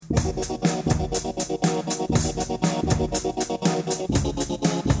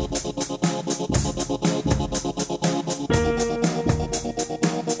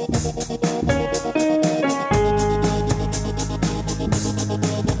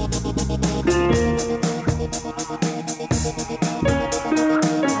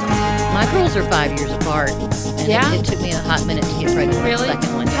Are 5 years apart. And it took me a hot minute to get pregnant with the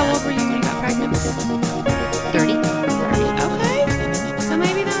second one. How old were you when you got pregnant with him? 30. Okay. So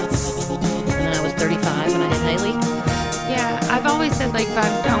maybe that's... And then I was 35 when I had Haley. Yeah, I've always said, like, if I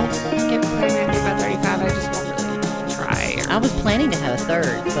don't get pregnant by 35, I just won't really try. I was planning to have a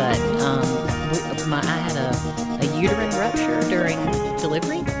third, but I had a uterine rupture during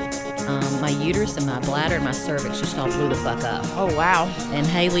delivery. My uterus and my bladder and my cervix just all blew the fuck up. Oh, wow. And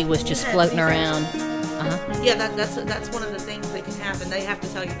Haley was just floating around. Yeah, that's one of the things that can happen. They have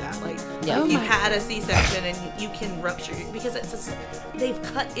to tell you that. Like, Yeah. if you had a C-section and you can rupture, because they've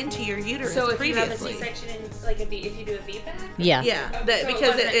cut into your uterus so previously. So if you have a C-section, like if you do a VBAC? Yeah. Yeah,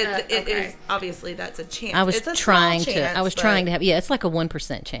 because it is, obviously, that's a chance. I was it's a trying small to. chance, I was but trying to have. Yeah, it's like a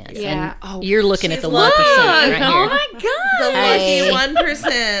 1% chance. Yeah. And you're looking at the 1% lucky. right here. Oh, my God. The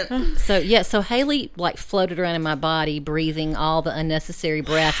lucky 1%. So Haley like floated around in my body, breathing all the unnecessary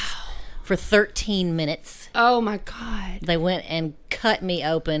breaths for 13 minutes. Oh, my God. They went and cut me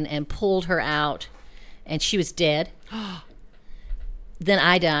open and pulled her out, and she was dead. Then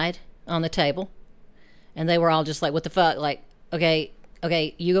I died on the table, and they were all just like, what the fuck? Like, okay,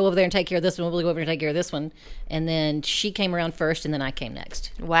 you go over there and take care of this one. We'll go over and take care of this one. And then she came around first, and then I came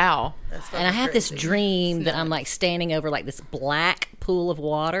next. Wow. And I had this dream that I'm like standing over like this black pool of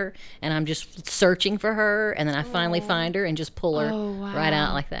water, and I'm just searching for her, and then I finally find her and just pull her right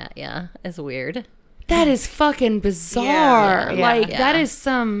out like that. Yeah, it's weird. That is fucking bizarre. Yeah. That is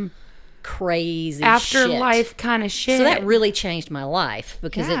some Crazy afterlife shit. kind of shit. So that really changed my life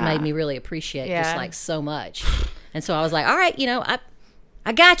because it Yeah. made me really appreciate just like so much. And so I was like, all right,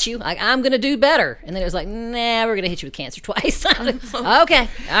 I got you. I'm going to do better. And then it was like, nah, we're going to hit you with cancer twice. Okay. All right.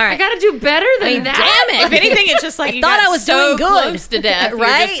 I got to do better than that. Damn it. If anything, it's just like you thought got I was so doing good. close to death.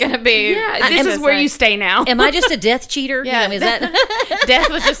 Right? You're just going to be... Yeah, this is where you stay now. Am I just a death cheater? Yeah. You know, is that...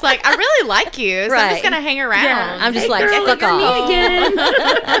 Death was just like, I really like you, so I'm just Right. going to hang around. Yeah. I'm just Hey, like, girl, fuck look at off. me again.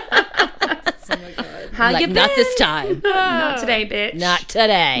 How Like, you not been? this time. Not today, bitch. Not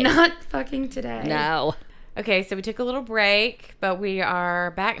today. Not fucking today. No. Okay, so we took a little break, but we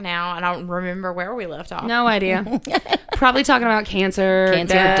are back now. I don't remember where we left off. No idea. Probably talking about cancer,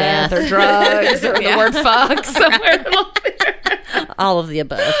 death. or drugs, or the word fuck somewhere along there. All of the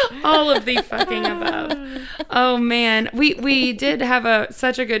above. All of the fucking above. Oh man, we did have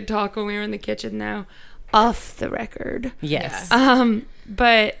such a good talk when we were in the kitchen, though, off the record. Yes.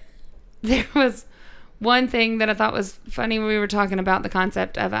 But there was one thing that I thought was funny when we were talking about the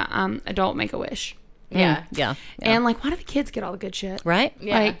concept of adult Make-A-Wish. Yeah. Yeah. And like, why do the kids get all the good shit? Right?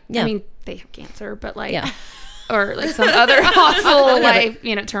 Yeah. Like, Yeah. I mean, they have cancer, but like, Yeah. or like some other awful, like,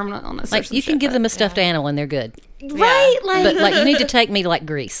 terminal illness. Or Like, some you can shit, give but- them a stuffed animal and they're good. right? Like, But, like, you need to take me to, like,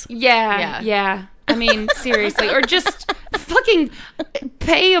 Greece. yeah. I mean, seriously, or just fucking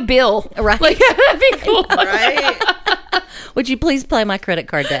pay a bill. Right. Like, that'd be cool. Right? Would you please pay my credit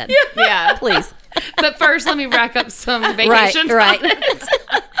card debt? Yeah. Please. But first, let me rack up some vacations. Right. on it.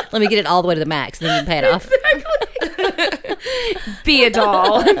 Let me get it all the way to the max, and then you can pay it off. Exactly. Be a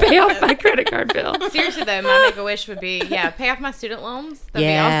doll and pay off my credit card bill. Seriously, though, my Make-A-Wish would be, pay off my student loans. That'd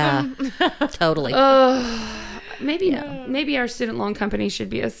be awesome. Totally. Maybe our student loan company should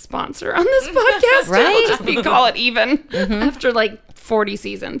be a sponsor on this podcast. Right? We'll just call it even after like 40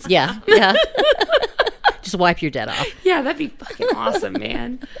 seasons. Yeah. Just wipe your debt off. Yeah, that'd be fucking awesome,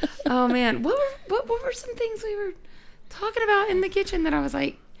 man. Oh man, what were some things we were talking about in the kitchen that I was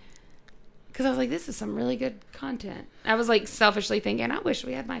like, because I was like, this is some really good content. I was like selfishly thinking, I wish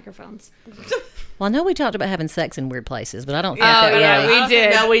we had microphones. Well, I know we talked about having sex in weird places, but I don't think Oh, that yeah, really... we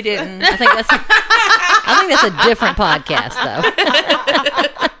did. No, we didn't. I think that's a different podcast, though.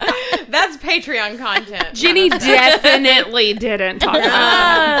 That's Patreon content. Jenny definitely didn't talk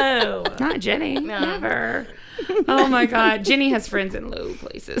about No. that. Not Jenny. Never. Oh my God. Jenny has friends in low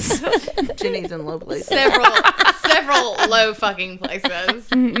places. Jenny's in low places. Several low fucking places.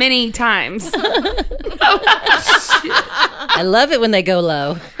 Many times. I love it when they go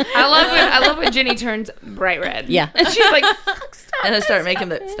low. I love when Jenny turns bright red. Yeah. And she's like, fuck, stop. And I start making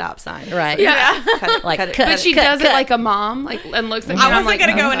the stop sign. Right. Yeah. Cut it, Like, cut it, cut- cut But she it. does it like a mom, like, and looks at me. I and I'm wasn't like,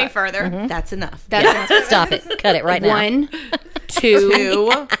 going to go oh, any fuck. further. That's enough. That's Stop it. Cut it right now. 1, 2.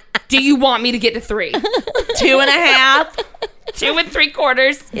 Two, Do you want me to get to 3? 2.5, 2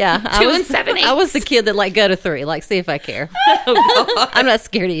 3/4. Yeah, 2 7/8. I was the kid that like go to 3, like see if I care. I'm not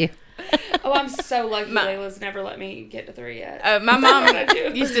scared of you. Oh, I'm so lucky Layla's never let me get to 3 yet. My mom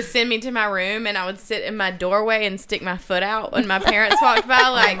used to send me to my room, and I would sit in my doorway and stick my foot out when my parents walked by.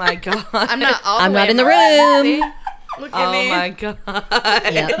 Like, Oh my god. I'm not. All the I'm way not in the around. room. See? Look at Oh me. my god.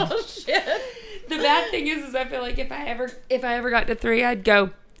 Yep. Oh shit. The bad thing is I feel like if I ever got to 3, I'd go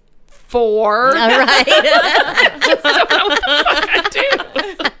 4. All right.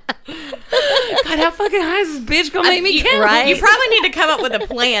 God, how fucking high is this bitch gonna make me count? right? You probably need to come up with a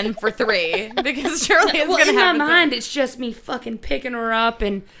plan for 3 because surely it's Well, gonna in my happen. mind, it's just me fucking picking her up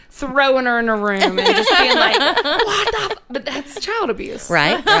and throwing her in a room and just being like, "What the?" But that's child abuse,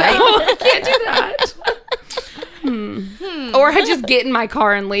 Right. I can't do that. Or I just get in my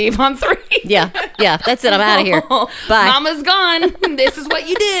car and leave on 3. Yeah. That's it. I'm out of here. Bye. Mama's gone. This is what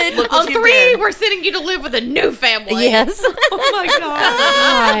you did. On you 3, did. we're sending you to live with a new family. Yes. Oh my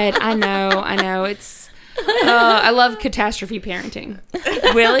god. God, I know. It's. I love catastrophe parenting.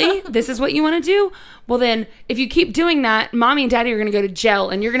 Really? This is what you want to do? Well, then, if you keep doing that, mommy and daddy are going to go to jail,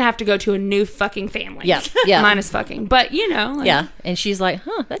 and you're going to have to go to a new fucking family. Yeah. Minus fucking. But, like, Yeah. And she's like,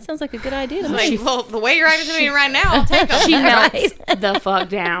 that sounds like a good idea to me. Like, well, the way you're acting to me right now, I'll take them. she melts the fuck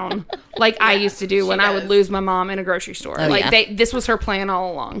down. Like I used to do when I would does. lose my mom in a grocery store. Oh, like yeah. this was her plan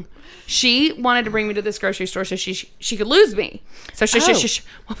all along. She wanted to bring me to this grocery store so she could lose me. So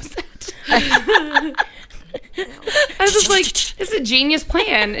what was that? I was just like, it's a genius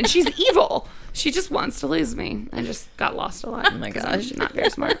plan, and she's evil. She just wants to lose me. I just got lost a lot. Oh my 'cause I'm gosh. not very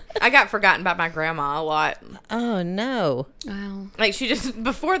smart. I got forgotten by my grandma a lot. Oh, no. Well, Like, she just,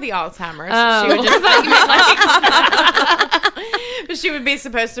 before the Alzheimer's, Oh. she would just, but she would be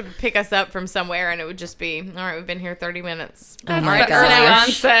supposed to pick us up from somewhere, and it would just be, all right, we've been here 30 minutes. that's my the early gosh.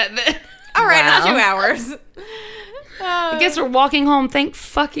 onset. All right, Wow. it's 2 hours. I guess we're walking home. Thank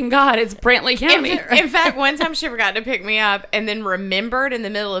fucking God it's Brantley County. In fact, one time she forgot to pick me up and then remembered in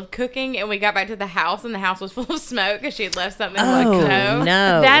the middle of cooking, and we got back to the house, and the house was full of smoke because she had left something in the Oh, stove.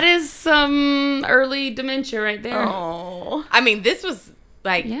 no. That is some early dementia right there. Oh. I mean, this was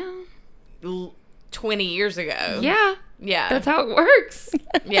like Yeah. 20 years ago. Yeah. Yeah. That's how it works.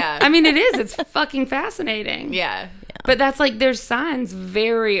 Yeah. I mean, it is. It's fucking fascinating. yeah. But that's like, there's signs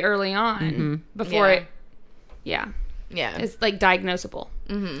very early on before Yeah. it, Yeah. it's like diagnosable.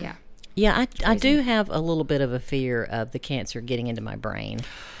 Mm-hmm. Yeah. Yeah, I do have a little bit of a fear of the cancer getting into my brain.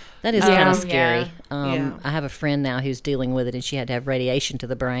 That is kind of scary. Yeah. I have a friend now who's dealing with it, and she had to have radiation to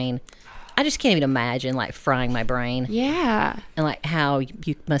the brain. I just can't even imagine, like, frying my brain. Yeah. And, like, how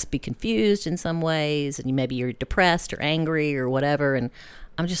you must be confused in some ways, and maybe you're depressed or angry or whatever. And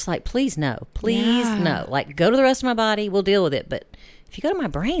I'm just like, please no. Please no. Like, go to the rest of my body. We'll deal with it. But if you go to my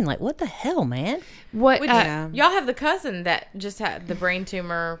brain, like, what the hell, man? What? Yeah. Y'all have the cousin that just had the brain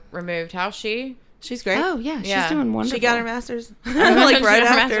tumor removed. How's she? She's great. Oh, yeah. She's Yeah. doing wonderful. She got her master's. Like She right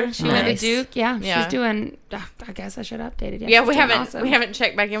got her after. master's? She went to Nice. Duke. Yeah. Yeah. She's doing, I guess I should update it. Yeah, she's we doing haven't awesome. we haven't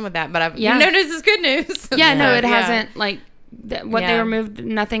checked back in with that, but Yeah. no news is good news. Yeah, no, it Yeah. hasn't. Like, what they Yeah. removed,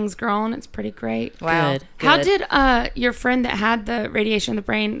 nothing's grown. It's pretty great. Wow. Good. How good. did your friend that had the radiation in the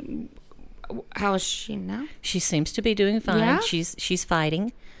brain, how is she now? She seems to be doing fine. Yeah? She's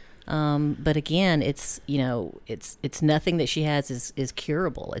fighting. But again, it's it's nothing that she has is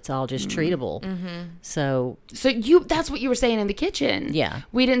curable. It's all just treatable. So So that's what you were saying in the kitchen. Yeah.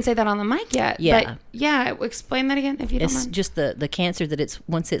 We didn't say that on the mic yet. Yeah. But yeah, explain that again if you don't it's mind. just the cancer that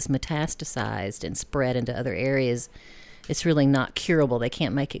once it's metastasized and spread into other areas, it's really not curable. They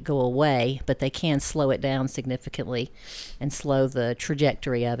can't make it go away, but they can slow it down significantly and slow the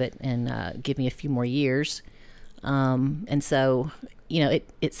trajectory of it and give me a few more years. And so,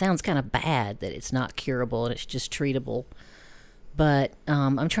 it sounds kind of bad that it's not curable and it's just treatable. But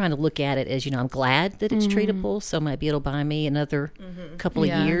I'm trying to look at it as, I'm glad that it's treatable. So maybe it'll buy me another couple of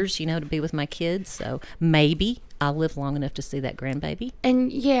years, to be with my kids. So maybe I'll live long enough to see that grandbaby.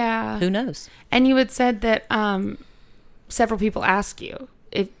 And yeah. Who knows? And you had said that several people asked you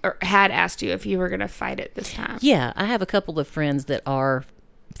had asked you if you were going to fight it this time. Yeah, I have a couple of friends that are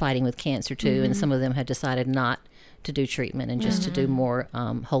fighting with cancer too, and some of them have decided not to do treatment and just to do more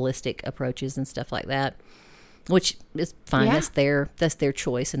holistic approaches and stuff like that, which is fine. Yeah. That's their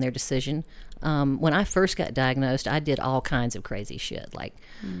choice and their decision. When I first got diagnosed, I did all kinds of crazy shit. Like,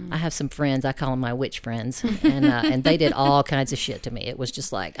 I have some friends, I call them my witch friends, and they did all kinds of shit to me. It was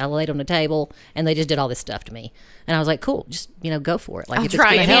just like, I laid on the table, and they just did all this stuff to me. And I was like, cool, just, go for it. Like, if it's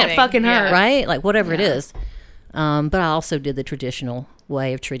try gonna anything. help, Can't fucking hurt. right? Like, whatever it is. But I also did the traditional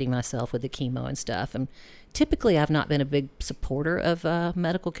way of treating myself with the chemo and stuff. And typically, I've not been a big supporter of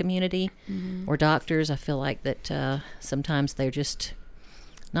medical community or doctors. I feel like that sometimes they're just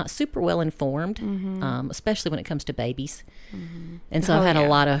not super well informed, especially when it comes to babies. And so I've had a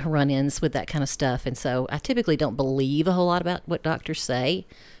lot of run-ins with that kind of stuff. And so I typically don't believe a whole lot about what doctors say.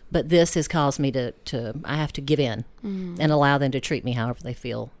 But this has caused me to I have to give in and allow them to treat me however they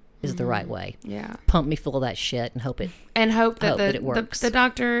feel is the right way. Yeah. Pump me full of that shit and hope that it works. The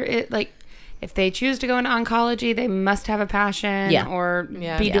doctor, if they choose to go into oncology, they must have a passion or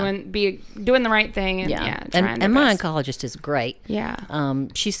be doing the right thing. And, and my oncologist is great. Yeah.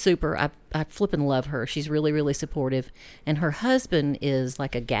 She's super. I flippin' love her. She's really, really supportive. And her husband is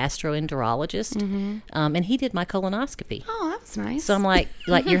like a gastroenterologist. And he did my colonoscopy. Oh, that was nice. So I'm like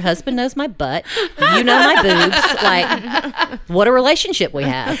your husband knows my butt. You know my boobs. Like, what a relationship we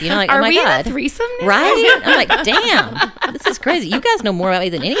have. You know, like, Are oh my we God. in a threesome now? Right? I'm like, damn, this is crazy. You guys know more about me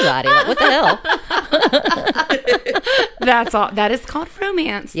than anybody. Like, what the hell? That's all. That is called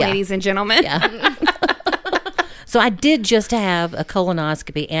romance, ladies and gentlemen. Yeah. So I did just have a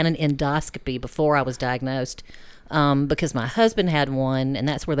colonoscopy and an endoscopy before I was diagnosed because my husband had one, and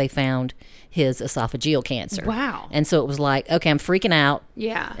that's where they found his esophageal cancer. Wow. And so it was like, okay, I'm freaking out.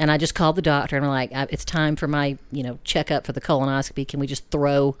 Yeah. And I just called the doctor, and I'm like, it's time for my, checkup for the colonoscopy. Can we just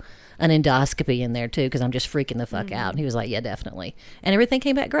throw an endoscopy in there, too? Because I'm just freaking the fuck out. And he was like, yeah, definitely. And everything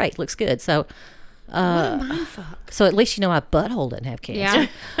came back great. Looks good. So... what a mindfuck. So at least my butthole doesn't have cancer.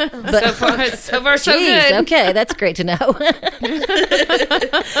 Yeah. But, so far, so geez, good. Okay, that's great to know. But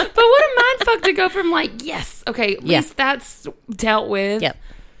what a mindfuck to go from yes, okay, at least that's dealt with. Yep.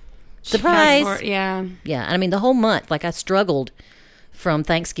 Surprise. Yeah. Yeah, and I mean the whole month, I struggled from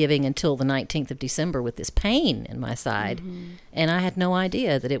Thanksgiving until the 19th of December with this pain in my side. And I had no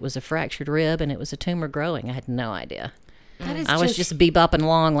idea that it was a fractured rib and it was a tumor growing. I had no idea. I was just bebopping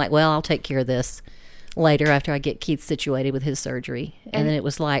along well, I'll take care of this later after I get Keith situated with his surgery. And then it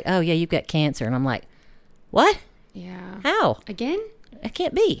was like, oh, yeah, you've got cancer. And I'm like, what? Yeah. How? Again? It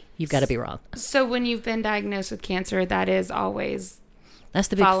can't be. You've got to be wrong. So when you've been diagnosed with cancer, that is always that's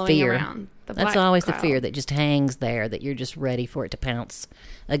the big following fear. Around the That's black always cloud. the fear that just hangs there, that you're just ready for it to pounce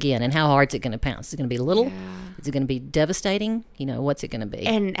again. And how hard is it going to pounce? Is it going to be little? Yeah. Is it going to be devastating? What's it going to be?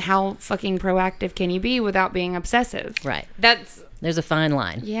 And how fucking proactive can you be without being obsessive? Right. There's a fine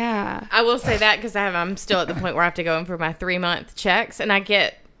line. Yeah. I will say that because I'm still at the point where I have to go in for my 3-month checks, and I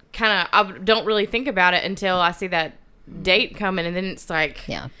get I don't really think about it until I see that date coming, and then it's like,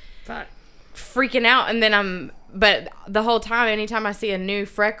 Yeah. Fuck. freaking out, and then but the whole time, anytime I see a new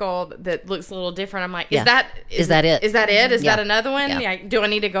freckle that looks a little different, I'm like, is that it? Is that it? Is Yeah. that another one? Yeah. Yeah. Do I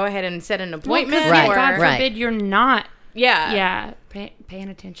need to go ahead and set an appointment? Well, 'cause, Right. God Right. forbid you're not. Yeah. Paying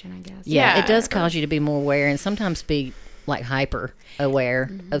attention, I guess. Yeah, Yeah. it does cause you to be more aware and sometimes be hyper aware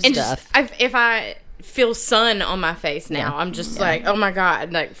of And stuff. if I feel sun on my face now, Yeah. I'm just like, oh my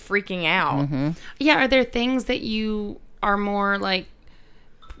God, freaking out. Yeah, are there things that you are more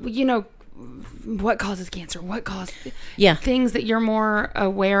what causes cancer? What causes Yeah. things that you're more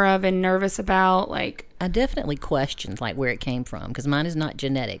aware of and nervous about? I definitely questioned where it came from because mine is not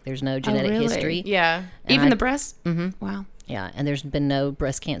genetic. There's no genetic really? history. Yeah. And even I- the breast? Mm-hmm. Wow. Yeah, and there's been no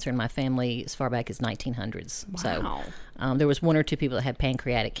breast cancer in my family as far back as 1900s. Wow. So there was 1 or 2 people that had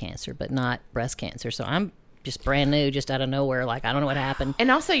pancreatic cancer, but not breast cancer. So I'm just brand new, just out of nowhere. I don't know what happened.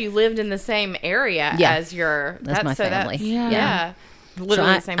 And also, you lived in the same area Yeah. as your. That's my family. Yeah. Literally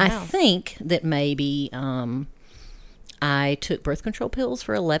So the same I house. think that maybe I took birth control pills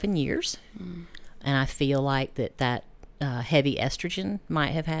for 11 years, and I feel like that heavy estrogen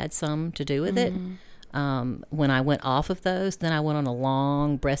might have had some to do with it. When I went off of those, then I went on a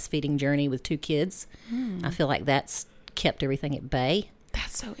long breastfeeding journey with 2 kids. I feel like that's kept everything at bay.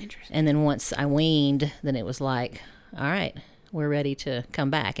 That's so interesting. And then once I weaned, then it was like, all right, we're ready to come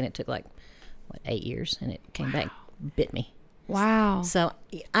back. And it took 8 years, and it came back, bit me. Wow. So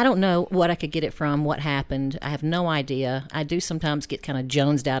I don't know what I could get it from, what happened. I have no idea. I do sometimes get kind of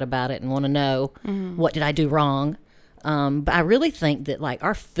jonesed out about it and want to know what did I do wrong. But I really think that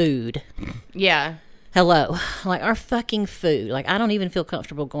our food, Yeah. our fucking food. I don't even feel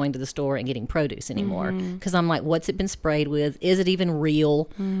comfortable going to the store and getting produce anymore because I'm like, what's it been sprayed with? Is it even real?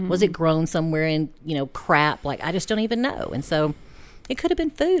 Was it grown somewhere in crap? I just don't even know. And so it could have been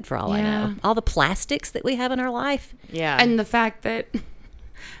food for all I know. All the plastics that we have in our life. Yeah. And the fact that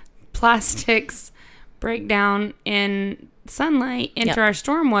plastics break down in sunlight into Yep. our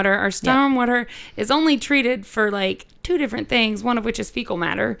stormwater. Our stormwater is only treated for 2 different things, one of which is fecal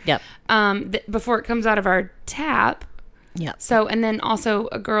matter. Yep. Before it comes out of our tap. Yep. So, and then also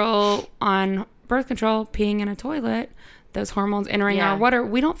a girl on birth control, peeing in a toilet, those hormones entering Yeah. our water,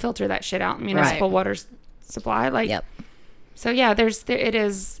 we don't filter that shit out in municipal water supply. Like, Yep. so yeah,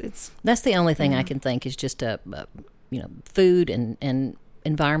 it's That's the only thing I can think is just food and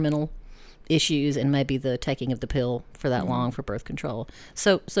environmental issues, and maybe the taking of the pill for that long for birth control.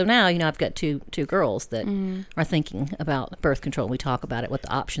 So now, I've got two girls that are thinking about birth control. We talk about it, what the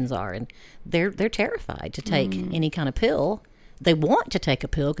options are, and they're terrified to take any kind of pill. They want to take a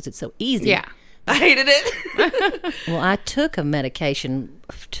pill because it's so easy. yeah. I hated it. Well, I took a medication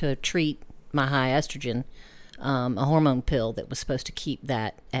to treat my high estrogen, a hormone pill that was supposed to keep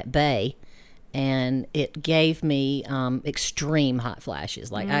that at bay, and it gave me extreme hot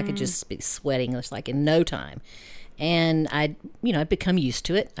flashes. Like I could just be sweating just like in no time. And I'd become used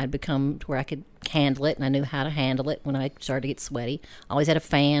to it. I'd become to where I could handle it, and I knew how to handle it when I started to get sweaty. I always had a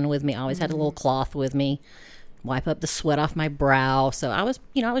fan with me. I always had a little cloth with me, wipe up the sweat off my brow. So I was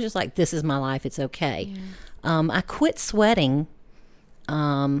just like, this is my life. It's okay. Yeah. I quit sweating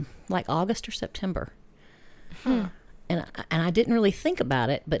like August or September. And I didn't really think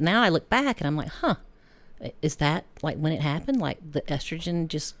about it, but now I look back and I'm like, is that like when it happened? Like the estrogen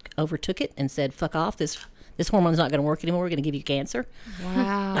just overtook it and said, fuck off, this hormone's not going to work anymore. We're going to give you cancer.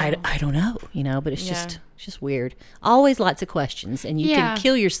 Wow. I don't know, but it's just weird. Always lots of questions, and you can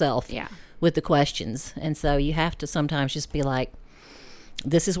kill yourself with the questions. And so you have to sometimes just be like,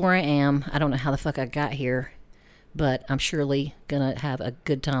 this is where I am. I don't know how the fuck I got here, but I'm surely going to have a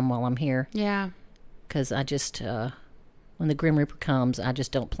good time while I'm here. Yeah. Because I just, when the Grim Reaper comes, I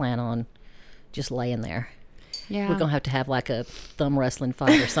just don't plan on just laying there. Yeah. We're gonna have to have like a thumb wrestling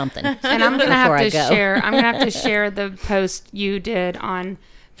fight or something. And I'm gonna have to go. share. I'm gonna have to share the post you did on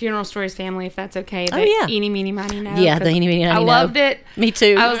Funeral Stories Family, if that's okay. Oh, yeah. Eeny, meeny, miny, no. Yeah, the eeny, meeny, miny, I no. loved it. Me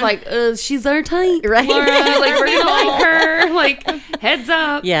too. I was like, she's our type, Right. Laura. Like, we're gonna like her. Like, heads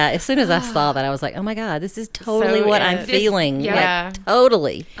up. Yeah, as soon as I saw that, I was like, oh my God, this is totally So, what yeah. I'm This- feeling. yeah. Like,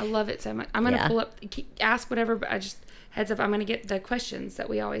 totally. I love it so much. I'm gonna Yeah. pull up, ask whatever, but I just heads up. I'm gonna get the questions that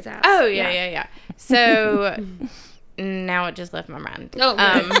we always ask. Oh, yeah. So now it just left my mind.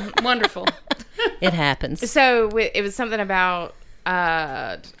 Oh, wonderful. It happens. So it was something about,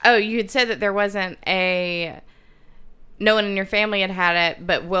 you had said that there wasn't no one in your family had it,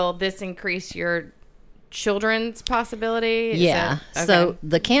 but will this increase your children's possibility? Yeah. Okay. So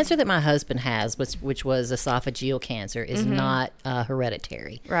the cancer that my husband has, which was esophageal cancer, is not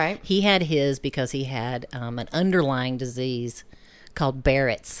hereditary. Right. He had his because he had an underlying disease called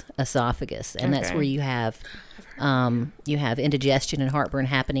Barrett's esophagus, and that's Okay. where you have indigestion and heartburn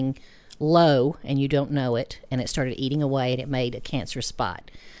happening low, and you don't know it, and it started eating away, and it made a cancerous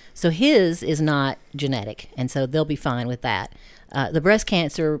spot. So his is not genetic, and so they'll be fine with that. The breast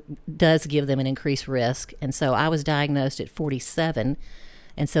cancer does give them an increased risk, and so I was diagnosed at 47,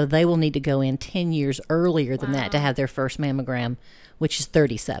 and so they will need to go in 10 years earlier than that to have their first mammogram, which is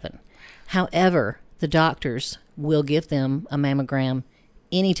 37. However, the doctors will give them a mammogram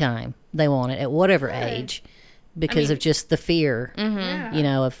anytime they want it, at whatever age, because of just the fear,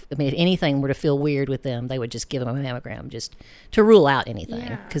 if anything were to feel weird with them, they would just give them a mammogram just to rule out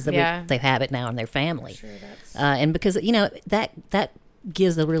anything, because they have it now in their family. Sure, that's And because, that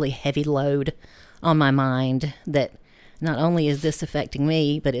gives a really heavy load on my mind that not only is this affecting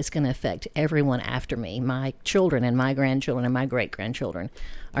me, but it's going to affect everyone after me. My children and my grandchildren and my great-grandchildren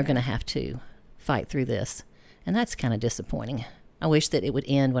are going to have to fight through this. And that's kind of disappointing. I wish that it would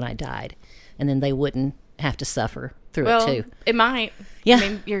end when I died, and then they wouldn't have to suffer through it too. It might. Yeah. I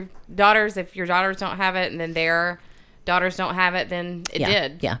mean, if your daughters don't have it and then their daughters don't have it, then it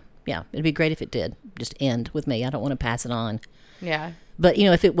did. Yeah. It'd be great if it did just end with me. I don't want to pass it on. Yeah. But,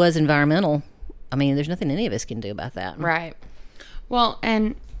 if it was environmental, there's nothing any of us can do about that. Right. well,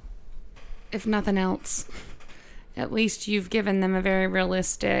 and if nothing else, at least you've given them a very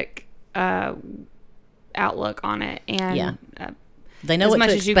realistic outlook on it, and They know as what much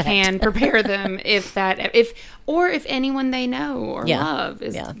to as you expect. can prepare them if anyone they know or love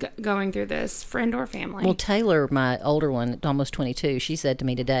is going through this, friend or family. Well, Taylor, my older one, almost 22, she said to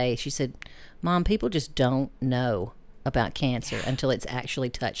me today, she said, Mom, people just don't know about cancer until it's actually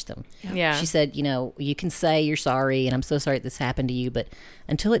touched them. Yeah. She said, you can say you're sorry and I'm so sorry this happened to you, but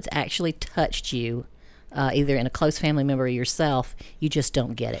until it's actually touched you, either in a close family member or yourself, you just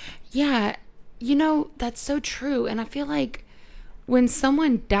don't get it. Yeah, that's so true. And I feel like when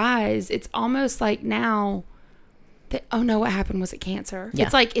someone dies, it's almost like now that, oh no, what happened? Was it cancer? Yeah.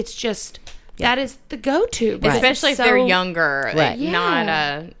 It's like, it's just, that is the go-to. Right. Especially if they're younger. Right.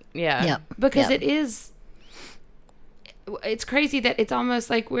 Not Because it is, it's crazy that it's almost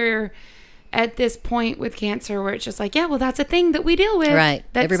like we're at this point with cancer where it's just like, yeah, well, that's a thing that we deal with. Right.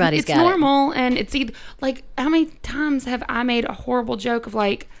 That's, Everybody's it's got it. normal. And it's either like, how many times have I made a horrible joke of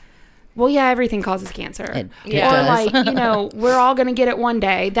like, well, yeah, everything causes cancer. It or does. like, we're all going to get it one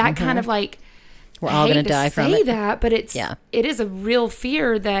day. That kind of like, We're all I going hate to die from say it. that, but it is a real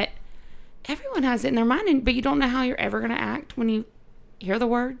fear that everyone has it in their mind, but you don't know how you're ever going to act when you hear the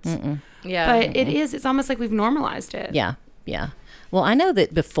words. Yeah. But it's almost like we've normalized it. Yeah. Yeah. Well, I know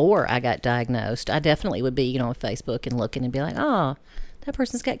that before I got diagnosed, I definitely would be, on Facebook and looking and be like, oh, that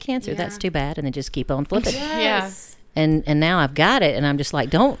person's got cancer. That's too bad. And then just keep on flipping. Yes. And now I've got it, and I'm just like,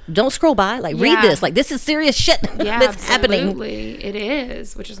 don't scroll by. Like, read this. Like, this is serious shit Yeah, that's happening. absolutely. It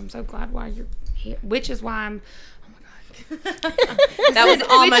is, which is I'm so glad why you're here. Which is why I'm. That was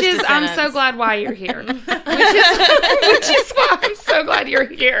almost Which is a I'm so sentence. glad why you're here. which is why I'm so glad you're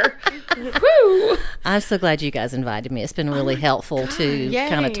here. Woo! I'm so glad you guys invited me. It's been really helpful to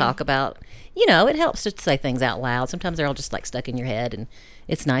kind of Yay. talk about, it helps to say things out loud. Sometimes they're all just like stuck in your head, and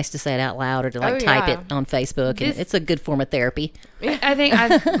it's nice to say it out loud or to like Oh, type yeah. it on Facebook. And it's a good form of therapy. I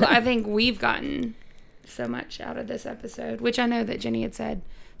think we've gotten so much out of this episode, which I know that Jenny had said,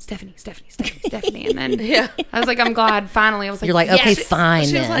 Stephanie, and then I was like, I'm glad finally. I was like, You're like, yes. okay, fine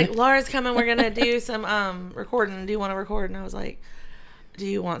She was then. like, Laura's coming. We're gonna do some recording. Do you want to record? And I was like, do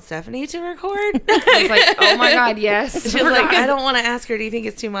you want Stephanie to record? I was like, oh my god, yes. She was like, I don't want to ask her. Do you think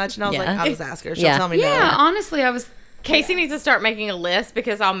it's too much? And I was Yeah. like, I'll just ask her. She'll Yeah. tell me Yeah, no. honestly, I was. Casey needs to start making a list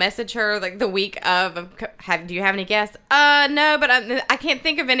because I'll message her like the week of do you have any guests? No, but I can't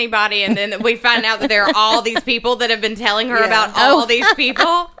think of anybody. And then we find out that there are all these people that have been telling her Yeah. about all these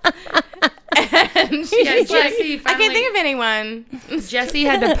people. And she's Yeah, like, Jessie I finally- can't think of anyone. Jesse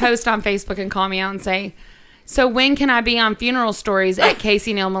had to post on Facebook and call me out and say, so when can I be on Funeral Stories at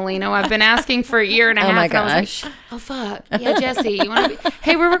Casey Neal Molino? I've been asking for a year and a half. Oh my And I was gosh. like, oh fuck. Yeah, Jesse, you want to be?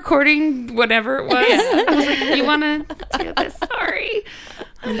 Hey, we're recording whatever it was. I was like, you want to do this? Sorry.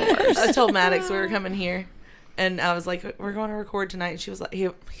 I'm the worst. I told Maddox we were coming here, and I was like, we're going to record tonight. And she was like,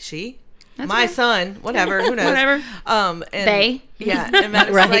 she? My okay. son, whatever, who knows? Whatever. And They? Yeah. And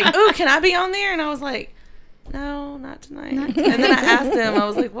Maddox was like, ooh, can I be on there? And I was like, no, not tonight. And then I asked him, I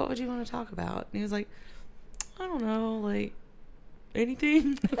was like, what would you want to talk about? And he was like, I don't know, like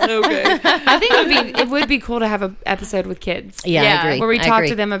anything. Okay. I think it would be cool to have an episode with kids. Yeah, Yeah. I agree. Where we I talk agree.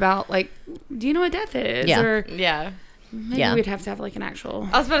 to them about, like, do you know what death is? Yeah. Or Yeah. maybe Yeah. we'd have to have, like, an actual.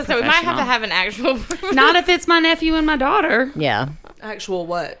 I was about to say, we might have to have an actual. Not if it's my nephew and my daughter. Yeah. Actual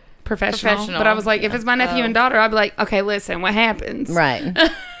what? Professional. But I was like, if it's my nephew and daughter, I'd be like, okay, listen, what happens? Right.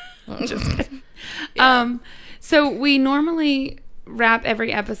 Just kidding. So we normally wrap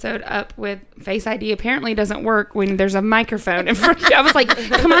every episode up with Face ID. Apparently doesn't work when there's a microphone in front of you. I was like,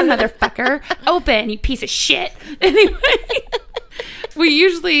 come on, motherfucker. Open, you piece of shit. Anyway, we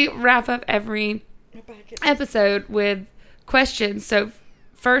usually wrap up every episode with questions. So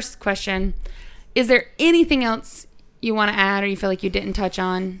first question, is there anything else you want to add or you feel like you didn't touch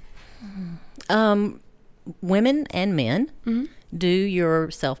on? Women and men do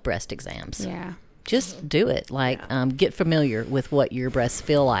your self breast exams. Yeah. Just do it. Like, get familiar with what your breasts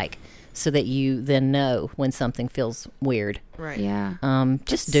feel like so that you then know when something feels weird. Right. Yeah.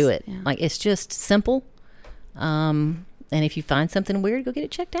 Just do it. yeah. Like, it's just simple. And if you find something weird, go get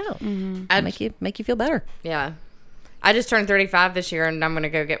it checked out. I'd- Make you feel better. Yeah. I just turned 35 this year, and I'm going to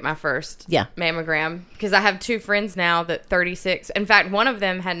go get my first mammogram because I have two friends now that 36. In fact, one of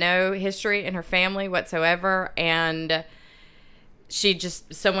them had no history in her family whatsoever, and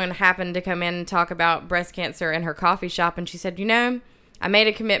someone happened to come in and talk about breast cancer in her coffee shop, and she said, I made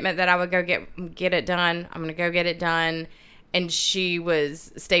a commitment that I would go get it done. I'm going to go get it done, and she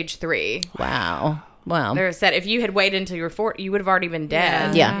was stage 3. Wow. They said if you had waited until you were 40, you would have already been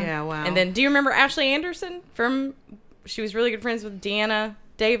dead. Yeah. Yeah. Wow. And then, do you remember Ashley Anderson she was really good friends with Deanna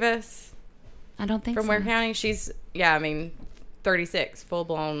Davis I don't think from so. Ware County? She's, 36, full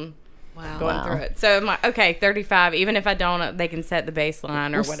blown wow. going through it. So I'm like, okay, 35, even if I don't, they can set the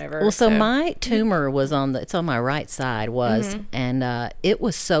baseline or whatever. Well, so my tumor was it's on my right side and it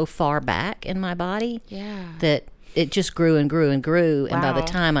was so far back in my body that it just grew and grew and grew. And by the Wow.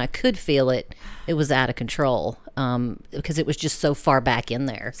 time I could feel it, it was out of control because it was just so far back in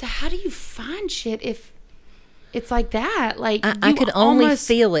there. So how do you find shit if it's like that? Like I you could only almost-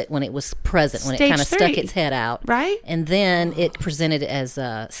 feel it when it was present, when it Stage kind of stuck 3, its head out. right? And then it presented as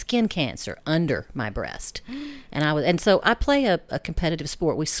skin cancer under my breast. And so I play a competitive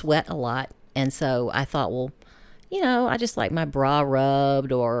sport. We sweat a lot. And so I thought, well, I just like my bra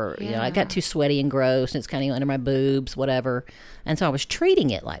rubbed or, I got too sweaty and gross and it's kind of under my boobs, whatever. And so I was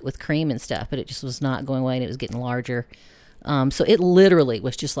treating it like with cream and stuff, but it just was not going away and it was getting larger. So it literally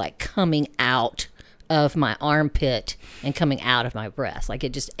was just like coming out of my armpit and coming out of my breast. Like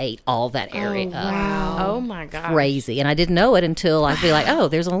it just ate all that area up. Oh my god. Crazy. And I didn't know it until I'd be like, oh,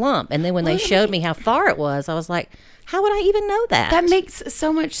 there's a lump. And then when they showed me how far it was, I was like, how would I even know that? That makes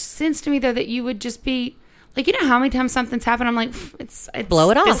so much sense to me, though, that you would just be like, you know how many times something's happened, I'm like, it's Blow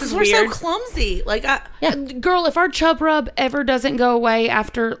it off. This is We're so weird. clumsy. Like, Girl, if our chub rub ever doesn't go away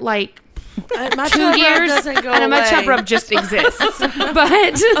after like my 2 chub rub years, doesn't go and my away. chub rub just exists. But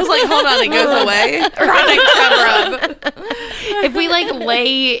I was like, hold on, it goes away. if we like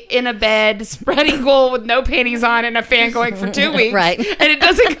lay in a bed spread eagle with no panties on and a fan going for 2 weeks, Right. and it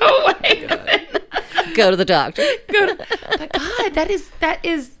doesn't go away, Go to the doctor. but God, that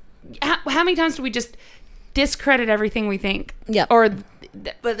is how many times do we just discredit everything we think? Yep. Or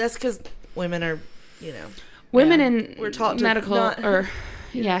But that's because women are, you know. women in We're taught to medical not- or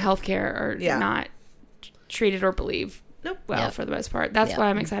healthcare are Yeah. not treated or believe Nope. well Yep. for the most part. That's Yep. why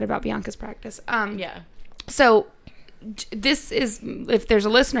I'm excited about Bianca's practice. Yeah. So this is, if there's a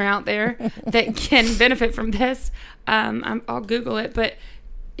listener out there that can benefit from this, I'll Google it. But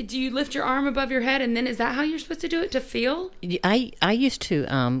do you lift your arm above your head, and then is that how you're supposed to do it to feel? I used to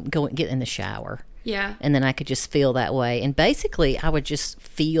go and get in the shower. Yeah. And then I could just feel that way. And basically, I would just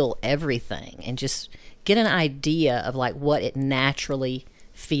feel everything and just get an idea of like what it naturally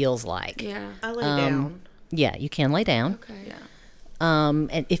feels like. Yeah. I lay down. Yeah, you can lay down. Okay. Yeah.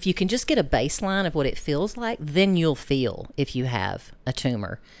 And if you can just get a baseline of what it feels like, then you'll feel if you have a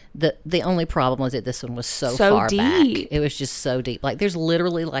tumor. The only problem was that this one was so far deep. back. It was just so deep. Like there's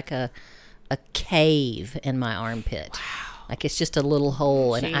literally like a cave in my armpit. Wow. Like it's just a little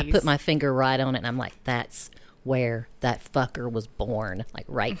hole, and I Jeez. put my finger right on it, and I'm like, that's where that fucker was born. Like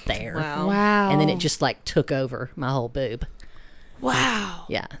right there. Wow. Wow. And then it just like took over my whole boob. Wow.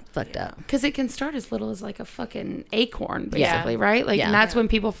 Yeah, fucked up. because it can start as little as like a fucking acorn, basically, right? Like, Yeah. and that's when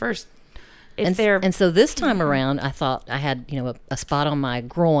people first, if And, they're and so this time around, I thought I had, a spot on my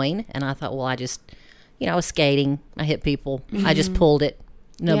groin, and I thought, well, I just, I was skating, I hit people, I just pulled it,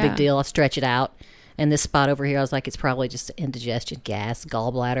 no Yeah. big deal, I'll stretch it out. And this spot over here, I was like, it's probably just indigestion, gas,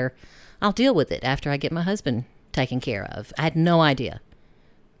 gallbladder. I'll deal with it after I get my husband taken care of. I had no idea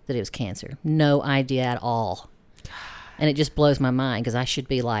that it was cancer, no idea at all. And it just blows my mind because I should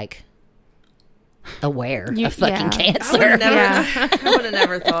be like aware of fucking cancer. I Yeah. would have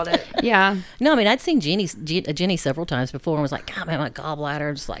never thought it. yeah, No, I mean, I'd seen Jenny several times before and was like, God, man, my gallbladder.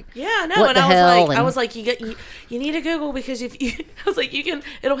 I'm just like, Yeah, no, what and the I was hell? like, And- you need to Google because if you, I was like,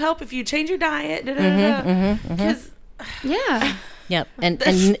 it'll help if you change your diet. Because yeah. Yep. And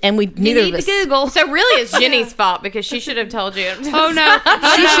we, You neither need of us. to Google. So really, it's Jenny's fault because she should have told you. Oh no,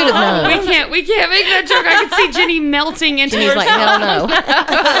 She should have known. We can't make that joke. I can see Jenny melting into Jenny's herself. like, hell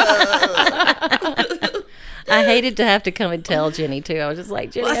no. I hated to have to come and tell Jenny too. I was just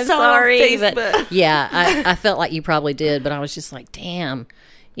like, Jenny, Well, I I'm saw it on sorry. But Facebook. yeah, I felt like you probably did, but I was just like, damn.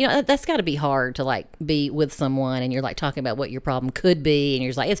 That's got to be hard to like be with someone and you're like talking about what your problem could be, and you're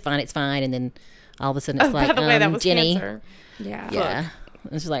just like, it's fine, and then all of a sudden it's like, By the way, that was Jenny. cancer. Yeah. Yeah.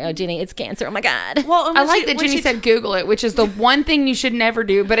 It's just like, oh, Jenny, it's cancer. Oh my God. well, I like that Jenny said Google it, which is the one thing you should never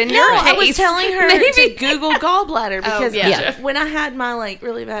do. But in No, your I case, was telling her to Google gallbladder because yeah. when I had my like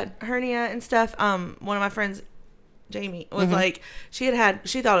really bad hernia and stuff, one of my friends, Jamie, was like, she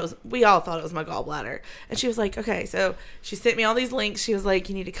thought it was, we all thought it was my gallbladder, and she was like, okay, so she sent me all these links. She was like,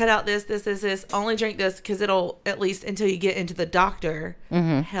 you need to cut out this, only drink this because it'll at least until you get into the doctor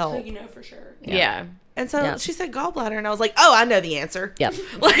help. you know for sure. Yeah. And so Yeah. she said gallbladder, and I was like, oh, I know the answer. Yep.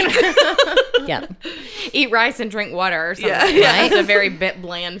 Like, Yep. Eat rice and drink water or something. Yeah, Right? yeah. It's a very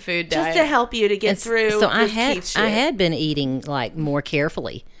bland food diet. just to help you to get through. So I with Keith's shit. had been eating like more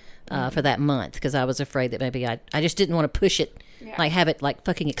carefully for that month because I was afraid that maybe I just didn't want to push it, like have it like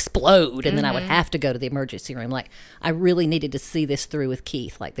fucking explode, and then I would have to go to the emergency room. Like I really needed to see this through with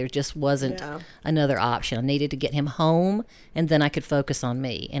Keith. Like there just wasn't Yeah. another option. I needed to get him home, and then I could focus on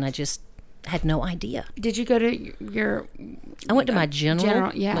me. And I just had no idea. Did you go to your? I went to my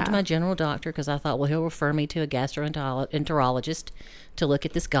general yeah. went to my general doctor because I thought, well, he'll refer me to a gastroenterologist to look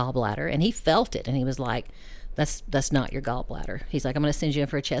at this gallbladder, and he felt it, and he was like, that's not your gallbladder. He's like, I'm going to send you in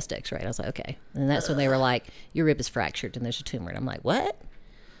for a chest X-ray. And I was like, okay. And that's when they were like, your rib is fractured and there's a tumor. And I'm like, what?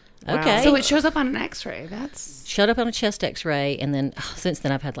 Okay. So it shows up on an X-ray. That's Showed up on a chest X-ray, and then since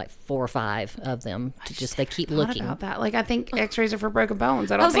then I've had like 4 or 5 of them. They keep thought looking. about that. Like I think X-rays are for broken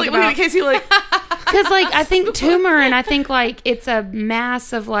bones. I don't I was think like, wait, in about case you like, because like I think tumor and I think like it's a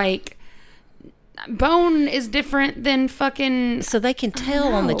mass of like bone is different than fucking. So they can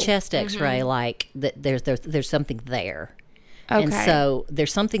tell on the know. chest X-ray like that there's something there. And Okay. so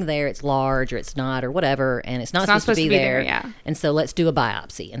there's something there. It's large or it's not or whatever, and it's not supposed to be there. Yeah. And so let's do a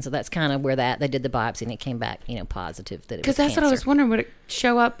biopsy. And so that's kind of where they did the biopsy, and it came back, positive that it was Because that's cancer. what I was wondering. Would it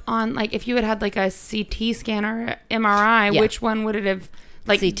show up on, like, if you had like a CT scan or MRI, Yeah. which one would it have,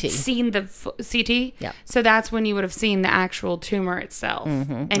 like, CT. seen the CT? Yeah. So that's when you would have seen the actual tumor itself.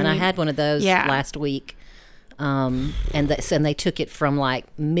 And I had one of those Yeah. last week. And they took it from like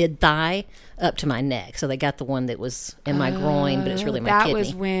mid thigh up to my neck. So they got the one that was in my groin, but it's really my that kidney.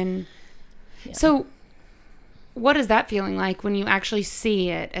 was when. So, what is that feeling like when you actually see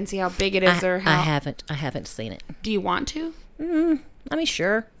it and see how big it is, or how? I haven't seen it. Do you want to? I mean,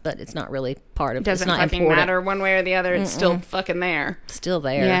 sure, but it's not really part of. Doesn't it's not fucking important. matter one way or the other. It's still fucking there. It's still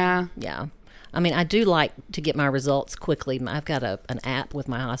there. Yeah. Yeah. I mean, I do like to get my results quickly. I've got an app with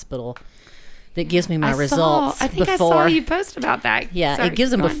my hospital that gives me my results I think before. I saw you post about that. Yeah, Sorry, it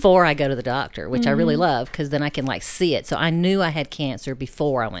gives them go on. before I go to the doctor, which I really love because then I can like see it. So I knew I had cancer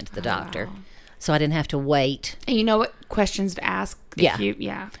before I went to the doctor, so I didn't have to wait. And you know what questions to ask? Yeah.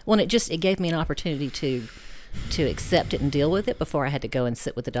 Yeah. Well, it gave me an opportunity to accept it and deal with it before I had to go and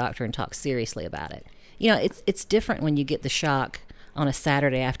sit with the doctor and talk seriously about it. It's different when you get the shock on a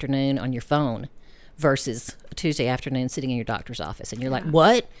Saturday afternoon on your phone versus a Tuesday afternoon sitting in your doctor's office and you're like,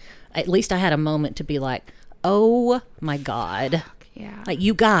 what? At least I had a moment to be like, oh my God. Yeah. Like,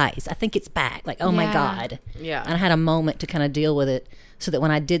 you guys, I think it's back. Like, oh my Yeah. God. Yeah. And I had a moment to kind of deal with it so that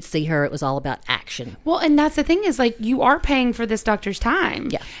when I did see her, it was all about action. Well, and that's the thing is, like, you are paying for this doctor's time.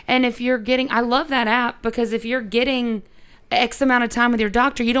 Yeah. And if you're getting, I love that app because if you're getting X amount of time with your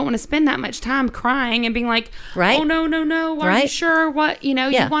doctor, you don't want to spend that much time crying and being like, Right. oh, no. Are you Right. sure? What, Yeah.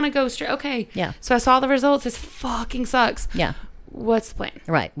 you want to go straight. Okay. Yeah. So I saw the results. This fucking sucks. Yeah. What's the plan?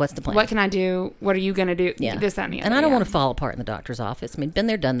 Right. What's the plan? What can I do? What are you going to do? Yeah. This, that, and the other. And I don't Yeah. want to fall apart in the doctor's office. I mean, been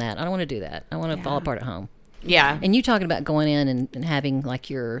there, done that. I don't want to do that. I want to fall apart at home. Yeah. And you talking about going in and having like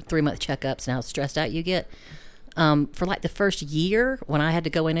your 3-month checkups and how stressed out you get. For like the first year, when I had to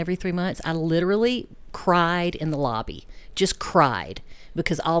go in every 3 months, I literally cried in the lobby. Just cried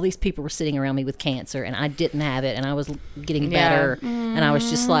because all these people were sitting around me with cancer and I didn't have it and I was getting better. And I was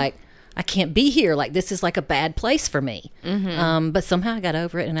just like, I can't be here. Like, this is like a bad place for me. But somehow I got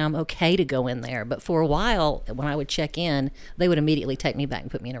over it and I'm okay to go in there. But for a while, when I would check in, they would immediately take me back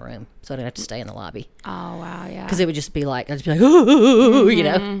and put me in a room. So I didn't have to stay in the lobby. Oh, wow. Yeah. Because it would just be like, I'd just be like, ooh, you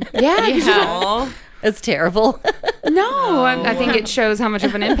know? Yeah. 'cause you don't- Aw. It's terrible. No. I think it shows how much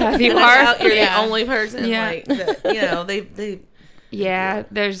of an empath you And are. out, you're Yeah. the only person Yeah. like that, they Yeah.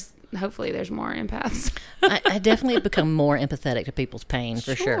 Hopefully there's more empaths. I definitely have become more empathetic to people's pain,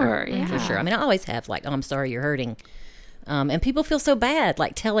 for sure. Sure, For yeah. sure. I mean, I always have, like, oh, I'm sorry you're hurting. And people feel so bad,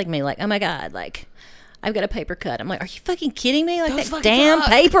 like, telling me, like, oh, my God, like, I've got a paper cut. I'm like, are you fucking kidding me? Like, Those that fucking damn suck.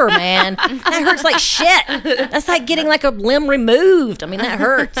 paper, man. That hurts like shit. That's like getting, like, a limb removed. I mean, that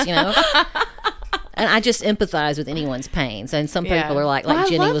hurts, you know? And I just empathize with anyone's pains. And some Yeah. people are like Well, I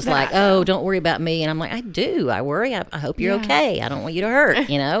Jenny love was that, like, oh, don't worry about me. And I'm like, I do. I worry. I hope you're Yeah. okay. I don't want you to hurt,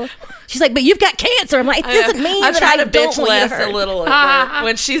 you know? She's like, but you've got cancer. I'm like, it doesn't mean I that try I to don't bitch want you to less hurt. a little at work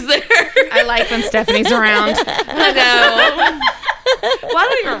when she's there. I like when Stephanie's around. I know. Well, I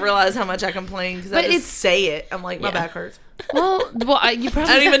don't even realize how much I complain because I But just it's- say it. I'm like, my Yeah. back hurts. Well, you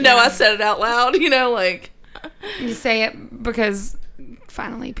probably I don't even know I said it out loud. Like, You say it because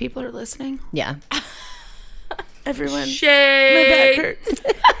finally people are listening. Yeah. everyone. Shade. My back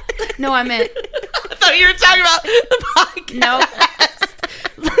hurts. No, I meant I thought you were talking about the podcast. no.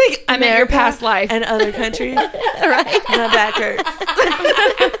 Like I meant your past life. and other countries. Right. My back hurts.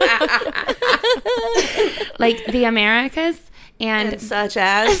 Like the Americas and And such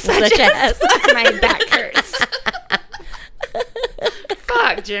as. Such as. my back hurts.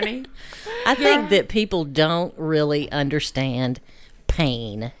 Fuck, Jenny. I think that people don't really understand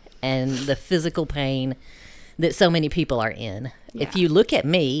pain and the physical pain that so many people are in. If Yeah. you look at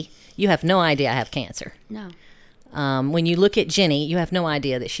me, you have no idea I have cancer. No. When you look at Jenny, you have no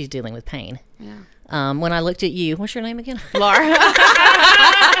idea that she's dealing with pain. Yeah. When I looked at you, what's your name again? Laura.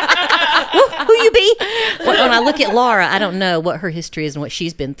 Who you be? When I look at Laura, I don't know what her history is and what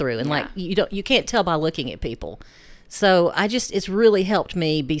she's been through, and like you can't tell by looking at people. So it's really helped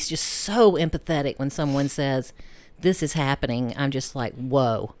me be just so empathetic when someone says, "This is happening." I'm just like,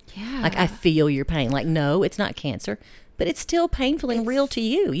 whoa. Yeah. Like, I feel your pain. Like, no, it's not cancer, but it's still painful and real to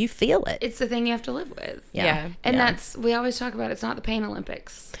you. You feel it. It's the thing you have to live with. Yeah. And yeah. we always talk about it's not the pain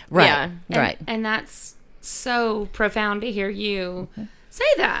Olympics. right. yeah. And, Right. And that's so profound to hear you say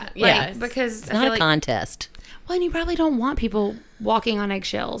that. Yes. Because It's I not feel a like, contest. well, and you probably don't want people walking on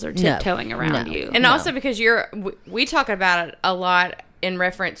eggshells or No. tiptoeing around No. you. And No. also because we talk about it a lot in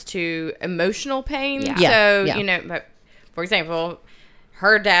reference to emotional pain. Yeah. Yeah, So, yeah. but for example,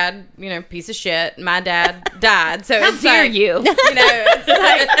 her dad, piece of shit. My dad died. So How dare you? It's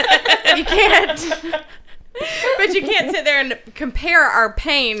like, you can't. But you can't sit there and compare our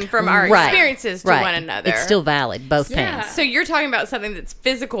pain from our experiences to one another. It's still valid, both pains. So you're talking about something that's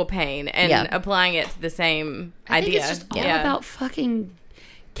physical pain and applying it to the same idea. think it's just all about fucking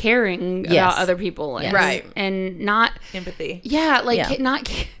caring about other people, and, and not empathy.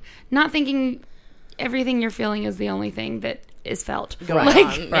 Not thinking everything you're feeling is the only thing that is felt. And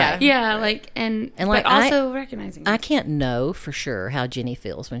but also recognizing. I can't know for sure how Jenny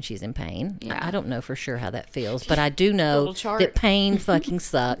feels when she's in pain. Yeah. I don't know for sure how that feels, but I do know that pain fucking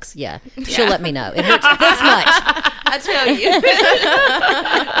sucks. Yeah. She'll let me know. It hurts this much. I tell you.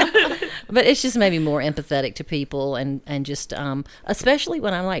 But it's just maybe more empathetic to people and just especially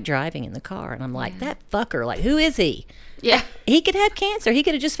when I'm like driving in the car and I'm like, that fucker, like, who is he? Yeah. He could have cancer. He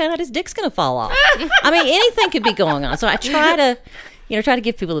could have just found out his dick's going to fall off. I mean, anything could be going on. So I try to,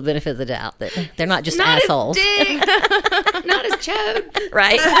 give people the benefit of the doubt that they're not just assholes. His dick. Not his chode.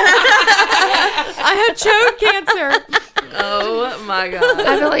 Right? I have chode cancer. Oh my God.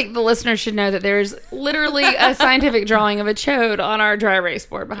 I feel like the listeners should know that there's literally a scientific drawing of a chode on our dry erase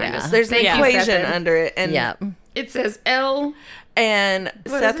board behind us. There's an equation under it. And it says L. And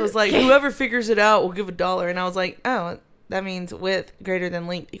Seth was like, whoever figures it out will give $1. And I was like, oh, that means width greater than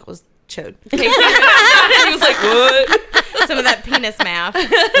length equals chode. He was like, what? Some of that penis math.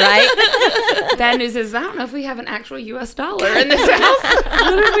 Right? Bad news is, I don't know if we have an actual US dollar in this house.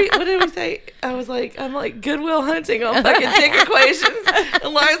 What did we say? I'm like Goodwill Hunting on fucking dick equations.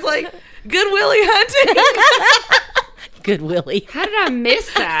 And Laura's like, Good Willie Hunting. Good Willie. How did I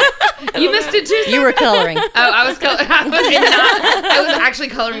miss that? You missed it too. You were coloring. Oh, I was coloring. I was actually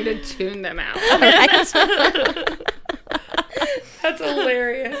coloring to tune them out. That's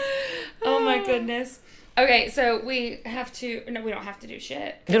hilarious. Oh my goodness. Okay, so we have to. No, we don't have to do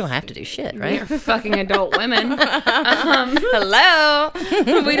shit. You don't have to do shit, right? We're fucking adult women. Hello.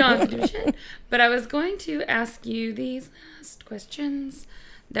 We don't have to do shit. But I was going to ask you these last questions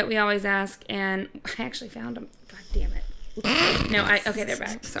that we always ask, and I actually found them. God damn it. No, okay, they're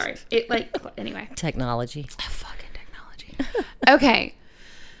back. Sorry. Anyway. Technology. Fucking technology. Okay.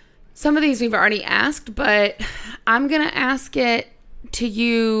 Some of these we've already asked, but I'm going to ask it to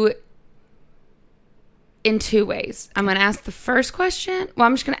you in two ways. I'm going to ask the first question. Well,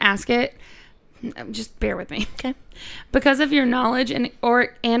 I'm just going to ask it. Just bear with me. Okay. Because of your knowledge and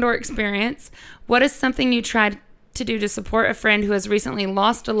or experience, what is something you tried to do to support a friend who has recently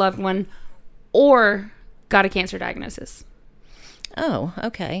lost a loved one or got a cancer diagnosis? Oh,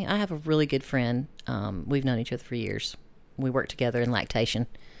 okay. I have a really good friend. We've known each other for years. We work together in lactation,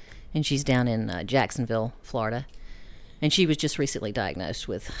 and she's down in Jacksonville, Florida. And she was just recently diagnosed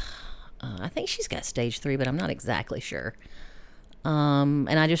with, I think she's got stage 3, but I'm not exactly sure. And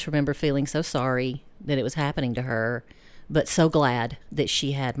I just remember feeling so sorry that it was happening to her, but so glad that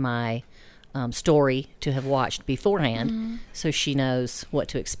she had my story to have watched beforehand, so she knows what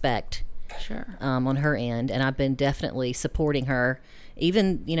to expect. Sure. On her end, and I've been definitely supporting her.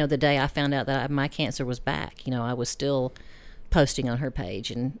 Even, the day I found out that my cancer was back, I was still posting on her page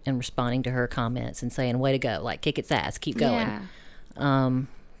and responding to her comments and saying, way to go, like, kick its ass, keep going. Yeah.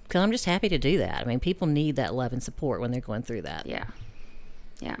 Because I'm just happy to do that. I mean, people need that love and support when they're going through that. Yeah.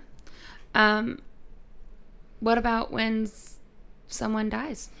 Yeah. What about when someone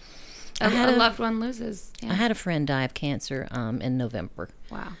dies? A loved one loses. Yeah. I had a friend die of cancer in November.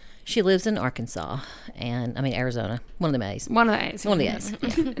 Wow. She lives in Arkansas, Arizona. One of the A's. One of the A's. One of the A's.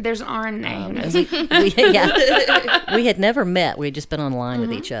 Yeah. There's an R and an A. We had never met. We had just been online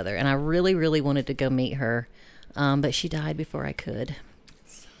with each other, and I really, really wanted to go meet her, but she died before I could.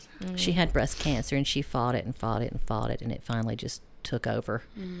 She had breast cancer, and she fought it and fought it and fought it, and it finally just took over.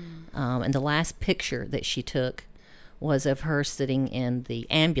 And the last picture that she took was of her sitting in the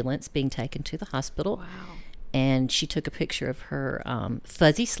ambulance being taken to the hospital. Wow. And she took a picture of her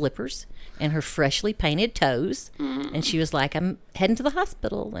fuzzy slippers and her freshly painted toes. And she was like, I'm heading to the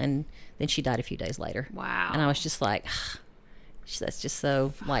hospital. And then she died a few days later. Wow. And I was just like, that's just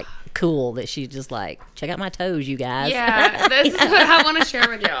so, like, cool that she's just like, check out my toes, you guys. Yeah, this is what I want to share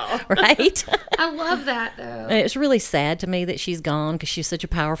with y'all. Right? I love that, though. And it's really sad to me that she's gone because she's such a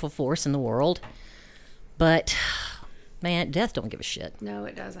powerful force in the world. But... man, death don't give a shit. No,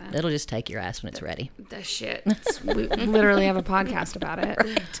 it doesn't. It'll just take your ass when it's ready. The shit. We literally have a podcast about it.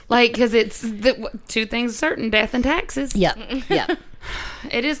 Right. Like, because it's two things certain, death and taxes. Yep.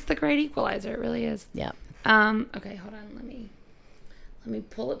 It is the great equalizer. It really is. Yep. Okay, hold on. Let me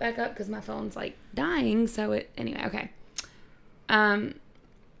pull it back up because my phone's, like, dying. So anyway, okay.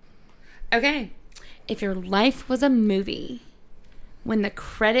 Okay. if your life was a movie, when the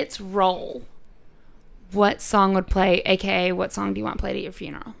credits roll, what song would play? AKA, what song do you want played at your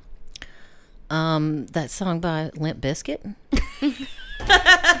funeral? That song by Limp Bizkit. Which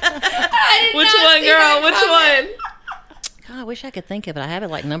one, girl? Which one? God, I wish I could think of it. I have it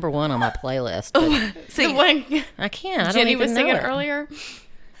like number 1 on my playlist. But The one I can't. I Jenny don't was even know singing it. earlier.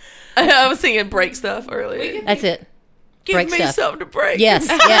 I was singing break stuff earlier. That's it. Give break me stuff. something to break. Yes,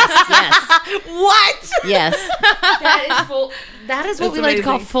 yes, What? yes. That is full. That is what That's we like to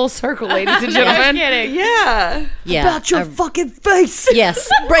call amazing. full circle, ladies and I'm gentlemen. kidding. Yeah. Yeah. fucking face. Yes.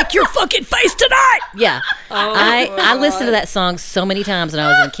 Break your fucking face tonight. Yeah. Oh, I listened to that song so many times when I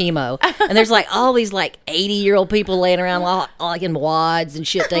was in chemo. And there's like all these like 80-year-old people laying around like in wads and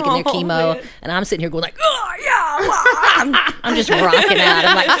shit taking their chemo. man. And I'm sitting here going like, oh, yeah. Well, I'm just rocking out.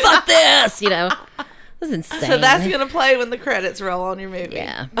 I'm like, fuck this, you know. This is insane. So that's going to play when the credits roll on your movie.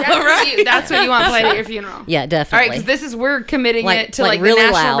 Yeah. That's what you want played at your funeral. Yeah, All right, definitely. because this is we're committing Like- it to like like really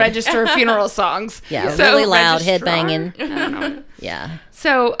the National loud. Register of Funeral Songs. Yeah, So, really loud, registrar? headbanging. I don't know. Yeah.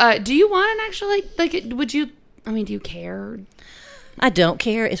 So, do you want an actual like? Would you? I mean, do you care? I don't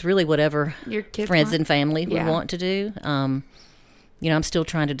care. It's really whatever Your kids friends want? and family would Yeah. want to do. You know, I'm still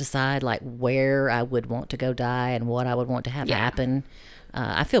trying to decide like where I would want to go die and what I would want to have Yeah. happen.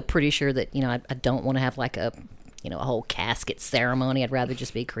 I feel pretty sure that, you know, I don't want to have like a whole casket ceremony. I'd rather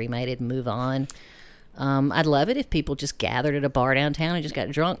just be cremated and move on. I'd love it if people just gathered at a bar downtown and just got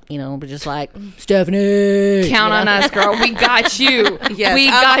drunk, you know, but just like, Stephanie. Count on us, girl. We got you. Yes, we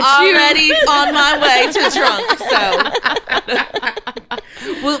I'm got you. already on my way to drunk. So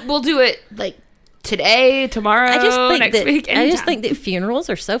We'll do it like today, tomorrow, I just think next that week. I just anytime. think that funerals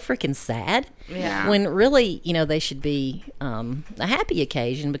are so freaking sad. Yeah. When really, you know, they should be a happy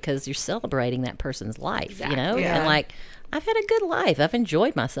occasion because you're celebrating that person's life. You know, Exactly. and Yeah. like I've had a good life. I've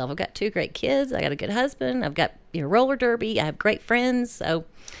enjoyed myself. I've got 2 great kids. I got a good husband. I've got roller derby. I have great friends. So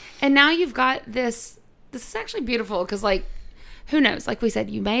And now you've got this. This is actually beautiful because, like, who knows? Like we said,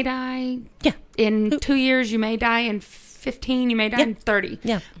 you may die yeah, in 2 years. You may die in 15. You may die in 30.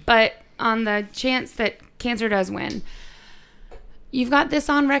 Yeah. But on the chance that cancer does win, you've got this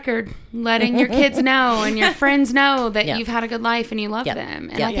on record, letting your kids know and your friends know that Yeah. you've had a good life and you love Yeah. them.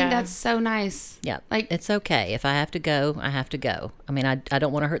 And Yeah. I think Yeah. that's so nice. yeah. Like, It's okay if I have to go. I have to go. I mean, I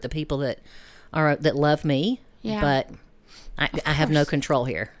don't want to hurt the people that love me. Yeah. But I have no control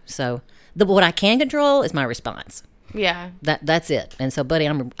here. So what I can control is my response. Yeah. That's it. And so, buddy,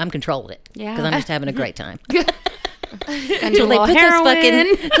 I'm controlling it. Yeah. Because I'm just having a great time. and Till do a they little put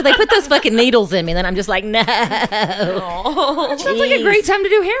heroin. till they put those fucking needles in me, then I'm just like, no. Sounds like a great time to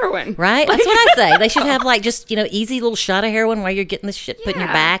do heroin. Right? That's what I say. They should have like just, easy little shot of heroin while you're getting this shit put in your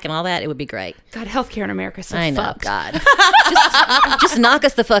Yeah. back and all that. It would be great. God, healthcare in America is so I know, fucked. God. just knock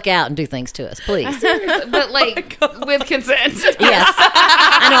us the fuck out and do things to us, please. But like with consent. Yes.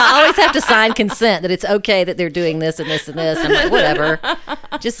 I know. I always have to sign consent that it's okay that they're doing this and this and this. I'm like, whatever.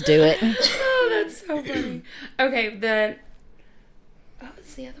 Just do it. Oh, that's so funny. Okay, what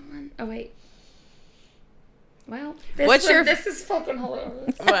was the other one? Oh wait. Well, this is fucking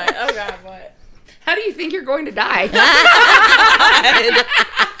hilarious. What? Oh God, what? How do you think you're going to die?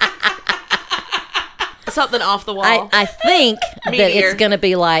 something off the wall. I think that Meteor. it's going to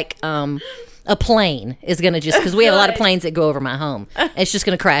be like a plane is going to just, because we have a lot of planes that go over my home. It's just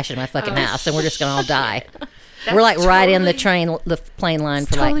going to crash in my fucking house and we're just going to all die. We're like right in the plane line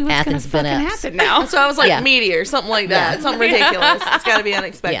for Totally like what's gonna Athens, fucking Beneps. happen now. so I was like Yeah. meteor, something like that. Yeah. Something ridiculous. It's got to be Yeah.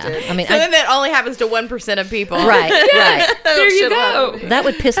 unexpected. I mean, So then that only happens to 1% of people. right. There you Shit go. That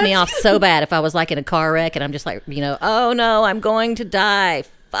would piss me off so bad if I was like in a car wreck and I'm just like, oh no, I'm going to die.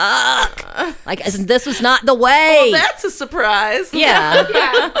 Fuck. Like, this was not the way. Well, that's a surprise. Yeah.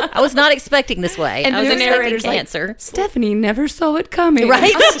 I was not expecting this way. And I was then the expecting narrator's like, cancer. Stephanie never saw it coming.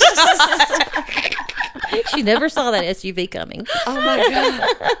 Right? She never saw that SUV coming. Oh my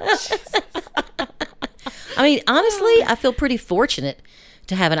god. I mean, honestly, I feel pretty fortunate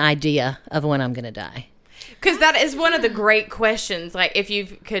to have an idea of when I'm going to die. Because that is one of the great questions. Like, if you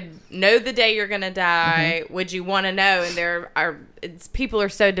could know the day you're going to die, would you want to know? And people are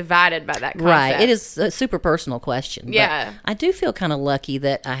so divided by that concept. Right. It is a super personal question. but Yeah. I do feel kind of lucky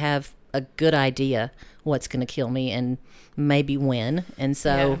that I have a good idea what's going to kill me and maybe when. And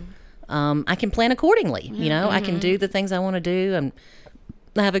so I can plan accordingly. You know, I can do the things I want to do and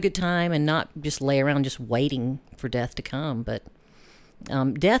have a good time and not just lay around just waiting for death to come. But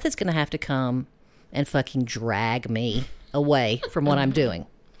death is going to have to come and fucking drag me away from what I'm doing.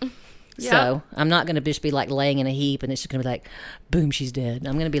 So I'm not going to just be like laying in a heap and it's just going to be like, boom, she's dead.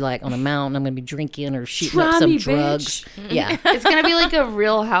 I'm going to be like on a mountain. I'm going to be drinking or shooting Try up some me, drugs. bitch. Yeah. It's gonna be like a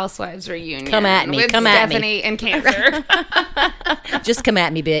Real Housewives reunion. Come at me, with come at me. Stephanie and cancer. Just come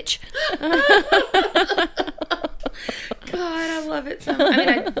at me, bitch. God, I love it. So much. I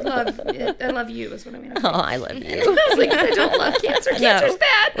mean, I love you. Is what I mean. Oh, I love you. I was like, I don't love cancer. Cancer's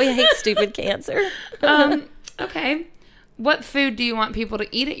bad. We hate stupid cancer. Okay. What food do you want people to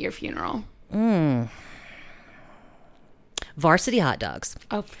eat at your funeral? Varsity hot dogs.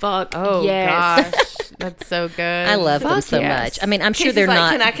 Oh fuck. Oh yes. gosh, that's so good. I love them Fuck so yes. much. I mean, I'm sure Casey's they're like,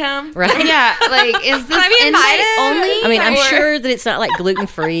 not. Can I come? Right? Yeah. Like, is this I be invite invited? only? I mean, I'm Or- sure that it's not like gluten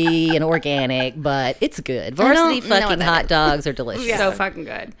free and organic, but it's good. I don't Varsity know what fucking that hot is. dogs are delicious. So fucking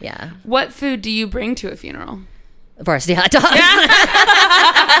good. Yeah. What food do you bring to a funeral? Varsity hot dogs.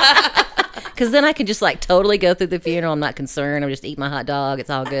 Because then I can just like totally go through the funeral. I'm not concerned. I'm just eat my hot dog. It's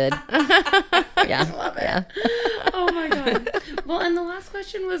all good. Yeah. Yeah. Oh my god. Well, and the last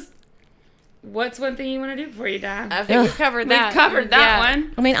question was, what's one thing you want to do before you die? I think we've covered that. We've covered that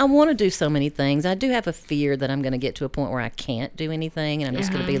one. I mean, I want to do so many things. I do have a fear that I'm going to get to a point where I can't do anything, and I'm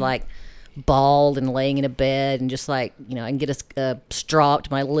just going to be like bald and laying in a bed and just like, you know, I can get a straw up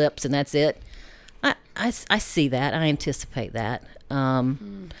to my lips and that's it. I see that. I anticipate that.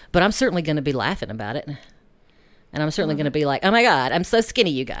 But I'm certainly going to be laughing about it. And I'm certainly going to be like, oh my God, I'm so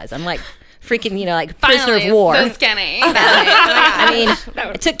skinny, you guys. I'm like freaking, you know, like prisoner of war. So skinny. I mean,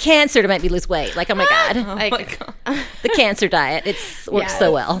 it took cancer to make me lose weight. Like, oh my God. Like, The cancer diet, it's works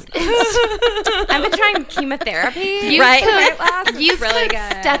so well. I've been trying chemotherapy. Right? Use really code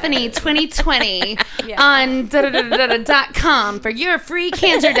good. Stephanie 2020 on .com for your free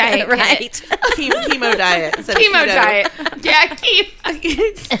cancer diet. Right. Chemo diet. instead of Chemo keto. diet. Yeah,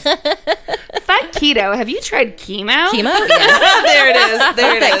 Fuck keto. Have you tried chemo? Chemo? Yes. There it is.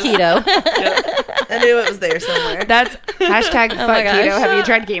 There it That is. keto. I knew it was there somewhere. That's hashtag fuck my gosh. keto. Have you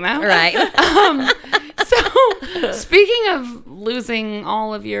tried chemo? Right. So, speaking of losing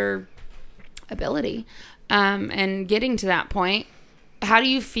all of your ability and getting to that point, how do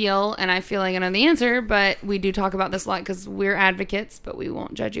you feel? And I feel like I know the answer, but we do talk about this a lot because we're advocates, but we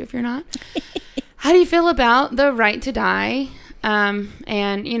won't judge you if you're not. How do you feel about the right to die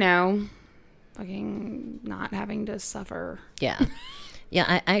and, you know, fucking not having to suffer? Yeah. Yeah,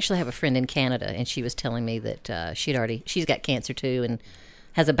 I actually have a friend in Canada, and she was telling me that she's got cancer too and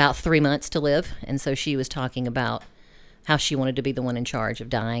has about 3 months to live. And so she was talking about how she wanted to be the one in charge of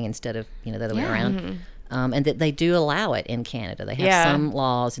dying instead of, you know, the other way around. And that they do allow it in Canada. They have some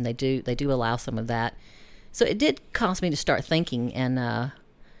laws, and they do allow some of that. So it did cause me to start thinking, and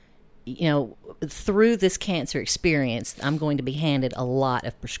you know, through this cancer experience, I'm going to be handed a lot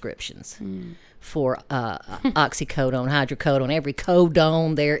of prescriptions for oxycodone, hydrocodone, every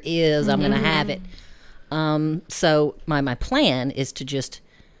codone there is. I'm going to have it. So my plan is to just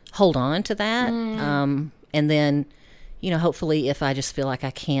hold on to that, and then, you know, hopefully if I just feel like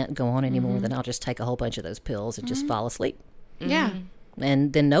I can't go on anymore, then I'll just take a whole bunch of those pills and just fall asleep. Yeah.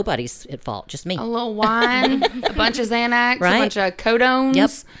 And then nobody's at fault, just me. A little wine, a bunch of Xanax, Right. a bunch of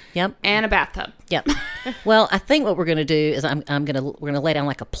codones, Yep. and a bathtub. Yep. Well, I think what we're going to do is we're going to lay down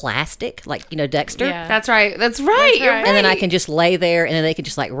like a plastic, like, you know, Dexter. Yeah. That's right. That's right. You're right. And then I right. can just lay there, and then they can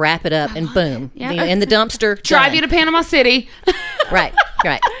just like wrap it up, and boom, Yeah. you know, in the dumpster. drive done. you to Panama City. Right.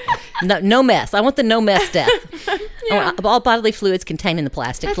 No mess. I want the no mess death. I want all bodily fluids contained in the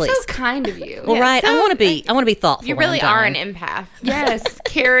plastic, That's please. so kind of you. Well, right. I want to be thoughtful. You when really I'm are an dying. empath. Yes,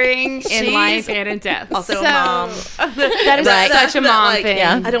 caring in She's life and in death. Also So- a mom. That is Right. such a mom Like, thing.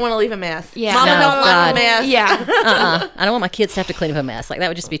 Yeah. I don't want to leave a mess. Yeah. Mama No, don't want God. a mess. Yeah. I don't want my kids to have to clean up a mess. Like, that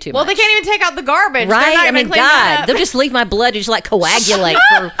would just be too Well, much. they can't even take out the garbage. They're Right? not I gonna mean, clean that God, up. they'll just leave my blood to just like coagulate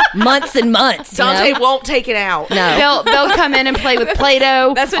for months and months. you Dante know? won't take it out. No. They'll come in and play with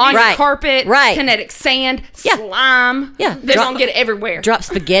Play-Doh That's what on you- your Right. carpet, Right. kinetic sand, Yeah. slime. Yeah. They Drop- don't get everywhere. Drop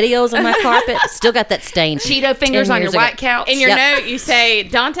SpaghettiOs on my carpet. Still got that stain. from Cheeto fingers 10 on your years ago. white couch. In your Yep. note, you say,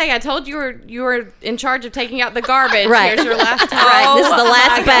 "Dante, I told you were in charge of taking out the garbage. Right. Here's your last time." Right. This is the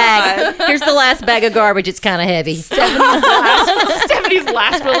last my bag. Here's the last bag of garbage. It's kind of heavy. Stephanie's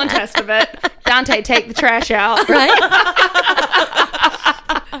last will and testament. Dante, take the trash out. Right?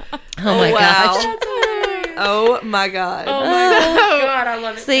 Oh my wow. gosh. Oh my god. God, I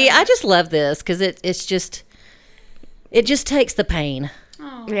love it. See, I just love this because it just takes the pain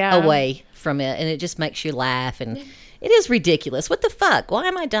Yeah. away from it, and it just makes you laugh, and it is ridiculous. What the fuck? Why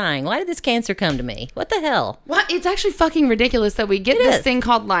am I dying? Why did this cancer come to me? What the hell? Well, it's actually fucking ridiculous that we get It this is. thing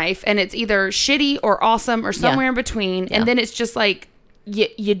called life, and it's either shitty or awesome or somewhere in between, Yeah. and then it's just like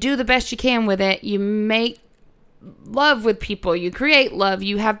you do the best you can with it. You make love with people, you create love,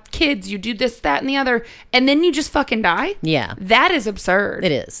 you have kids, you do this, that, and the other, and then you just fucking die. Yeah. That is absurd.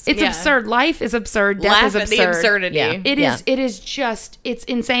 It is. It's Yeah. absurd. Life is absurd. Death Laugh is at absurd. the absurdity. Yeah. It is just, it's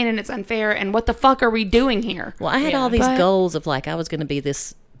insane and it's unfair. And what the fuck are we doing here? Well, I had Yeah. all these But- goals of like I was going to be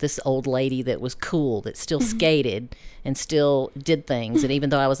this old lady that was cool, that still skated and still did things, and even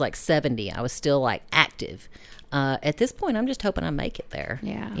though I was like 70, I was still like active. At this point, I'm just hoping I make it there.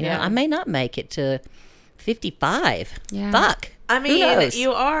 Yeah. You know, Yeah. I may not make it to 55. Yeah. Fuck. I Who mean, knows?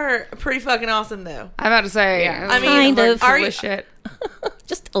 you are pretty fucking awesome, though. I'm about to say, I mean, Kind of. are you? shit.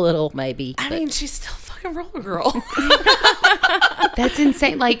 Just a little, maybe. I but- mean, she's still fucking roller girl. That's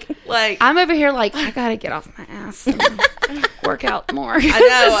insane. Like, Like, I'm over here like, I gotta get off my ass and work out more.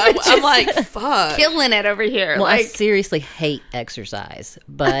 I know. I'm like, fuck. killing it over here. well, I like, seriously hate exercise,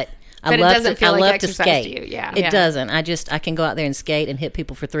 but I But it love doesn't to. feel I like love to exercise to skate. you, yeah. It Yeah. doesn't. I can go out there and skate and hit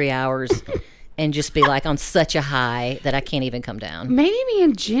people for 3 hours, and just be like on such a high that I can't even come down. maybe me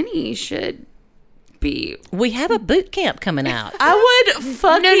and Jenny should be. We have a boot camp coming out. I would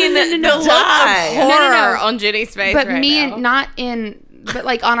fucking no. die. Horror on Jenny's face But right me now. and not in. But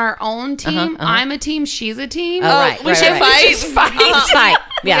like on our own team, I'm a team, she's a team. Oh, right, we right, should right. fight. Just fight. Let's fight.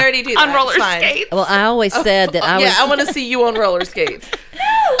 We Yeah. already do on that. roller It's fine. skates. Well, I always said that I was. Yeah, I want to see you on roller skates.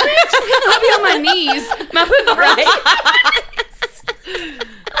 I'll be on my knees.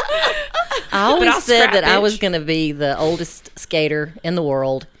 I always I'll said scrap that I it. was going to be the oldest skater in the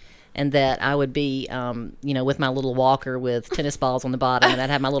world, and that I would be, with my little walker with tennis balls on the bottom, and I'd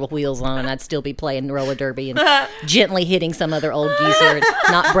have my little wheels on, and I'd still be playing roller derby and gently hitting some other old geezer and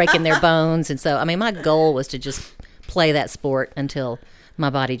not breaking their bones. And so, I mean, my goal was to just play that sport until my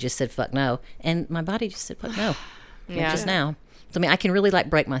body just said fuck no, and my body just said fuck no, Yeah. just now. So, I mean, I can really like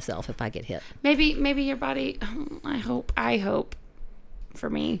break myself if I get hit. Maybe your body. I hope for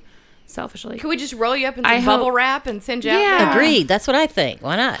me, selfishly. Can we just roll you up in I some hope- bubble wrap and send you out Yeah. there? Agreed. That's what I think.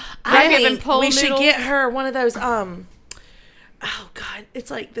 Why not? I Wrap it in think pole we should noodles. get her one of those. Oh God, it's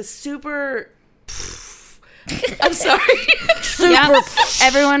like the super. I'm sorry. Yeah.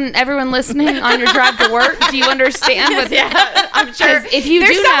 Everyone listening on your drive to work, do you understand? With I'm sure. if you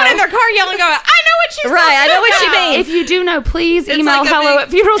There's do someone know, in their car yelling, going, "I know what she's Right, I know what she about." means. if you do know, please email like a hello big-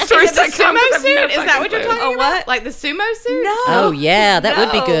 at funeralstories.com. Is it the sumo because I have suit? no Is that fucking what you're clue. talking A about? what? Like the sumo suit? No. Oh yeah, that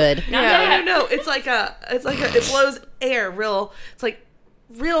would be No. good. No. It's like it blows air real. It's like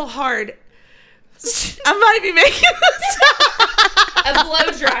real hard. I might be making this up. A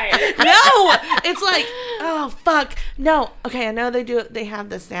blow dryer. No, it's like, oh fuck, no. Okay, I know they do. They have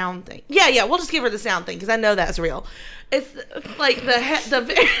the sound thing. Yeah. We'll just give her the sound thing because I know that's real. It's like the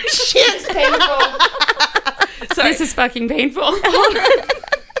shit. Sorry. This is fucking painful.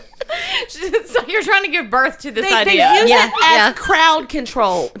 So you're trying to give birth to this They idea. use Yeah, it as yeah. crowd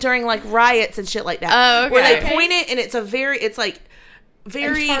control during like riots and shit like that. Oh, okay. Where they point it and it's like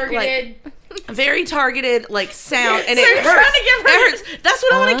very very targeted like sound and So it you're hurts. trying to give her- It hurts. That's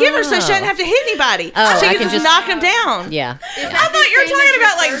what I want to give her so she doesn't have to hit anybody. Oh, she I can can just just- knock them down. Yeah. I thought you were talking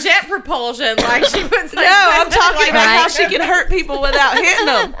about like jet propulsion. Like she puts like. No, I'm talking about how Right. she can hurt people without hitting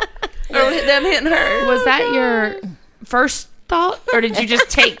them. Or them hitting her. Was that your first thought, or did you just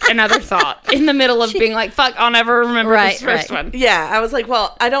take another thought in the middle of being like, "Fuck, I'll never remember Right, this first right. one"? Yeah, I was like,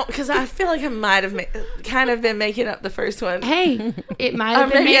 well, I don't, because I feel like I might have kind of been making up the first one. Hey, it might Or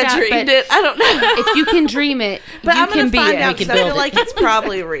have been maybe made I up, dreamed but it. I don't know. if you can dream it, But you I'm can gonna be find it. out can because I build feel it. like it's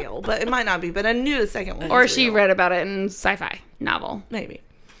probably real, but it might not be. But I knew the second one. Or was she real. read about it in sci-fi novel. Maybe.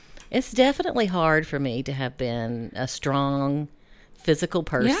 It's definitely hard for me to have been a strong physical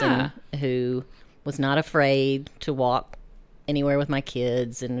person who was not afraid to walk anywhere with my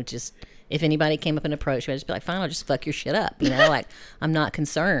kids, and just if anybody came up and approached me, I'd just be like, fine, I'll just fuck your shit up, like I'm not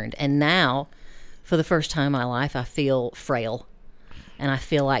concerned. And now for the first time in my life I feel frail, and I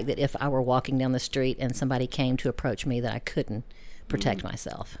feel like that if I were walking down the street and somebody came to approach me, that I couldn't protect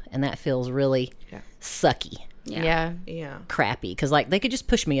myself, and that feels really sucky, Yeah. Yeah. crappy, because like they could just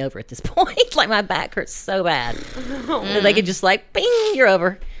push me over at this point. Like my back hurts so bad that they could just like, bing, you're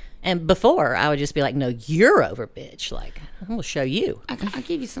over. And before I would just be like, no, you're over, bitch. Like I'm gonna show you. I'll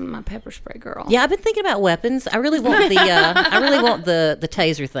give you some of my pepper spray, girl. Yeah, I've been thinking about weapons. I really want the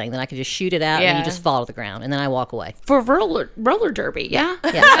taser thing that I can just shoot it out and Yeah. you just fall to the ground and then I walk away. For roller derby, yeah.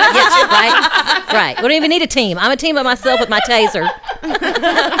 Yeah, yes, right. We don't even need a team. I'm a team by myself with my taser.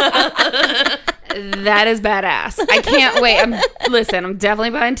 That is badass. I can't wait. I'm definitely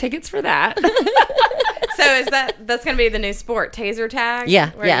buying tickets for that. So that's gonna be the new sport, taser tag?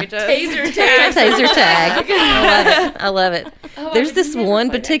 Yeah, Where yeah. you just- Taser tag. I love it. There's this one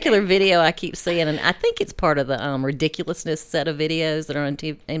particular video I keep seeing, and I think it's part of the ridiculousness set of videos that are on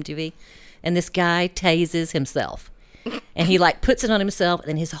MTV. and this guy tases himself. And he like puts it on himself, and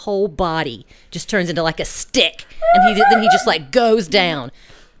then his whole body just turns into like a stick, and then he just like goes down.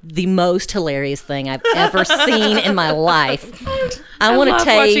 The most hilarious thing I've ever seen in my life. I want to love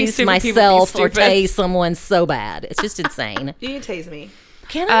watching tase stupid people be myself or stupid. tase someone so bad. It's just insane. You can tase me.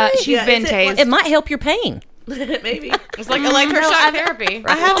 Can I? She's been tased. It might help your pain. Maybe. It's like electroshock therapy.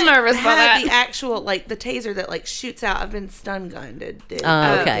 I little nervous about that. The actual, like, the taser that, like, shoots out. I've been stun gunned.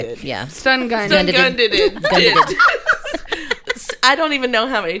 Okay, yeah. Stun gun. Stun Gunned gunned it. it. I don't even know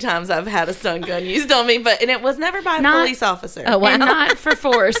how many times I've had a stun gun used on me, and it was never by a Not- police officer. Oh, wow. And not for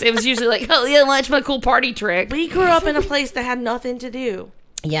force. It was usually like, oh yeah, watch my cool party trick. We grew up in a place that had nothing to do.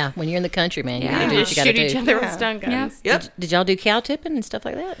 Yeah, when you're in the country, man, you Yeah. gotta do what you gotta Shoot each do. other with Yeah. stun guns. Yep. Did y'all do cow tipping and stuff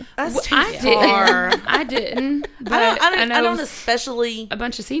like that? That's too I far. didn't. I didn't. But I know don't especially. a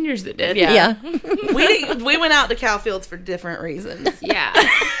bunch of seniors that did. Yeah. We went out to cow fields for different reasons. Yeah.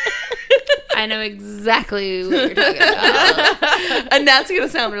 I know exactly what you're talking about. And that's going to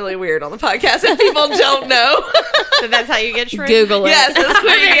sound really weird on the podcast if people don't know. So that's how you get shrooms? Google it. Yes, that's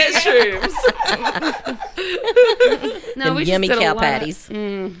where you get shrooms. No, Them we just yummy did a cow lot of- patties.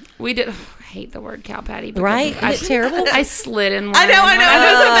 we did. I hate the word cow patty. because Right? I, Isn't it terrible? I slid in one. I know. when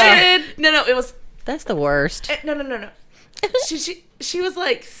That's did. No, it was. That's the worst. No. She was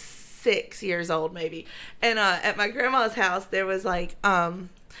like 6 years old, maybe. And at my grandma's house, there was like,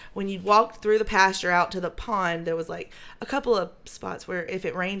 when you walked through the pasture out to the pond, there was like a couple of spots where if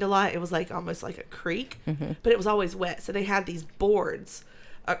it rained a lot, it was like almost like a creek, but it was always wet. So they had these boards,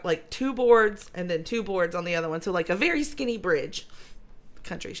 like 2 boards and then 2 boards on the other one. So like a very skinny bridge.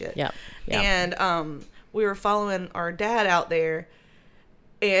 Country shit. Yep. And we were following our dad out there,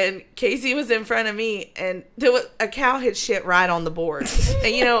 and Casey was in front of me, and there was a cow had shit right on the board.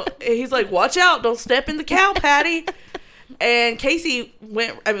 And he's like, "Watch out! Don't step in the cow patty." And Casey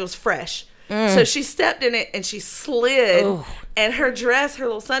went. I mean, it was fresh, so she stepped in it and she slid. And her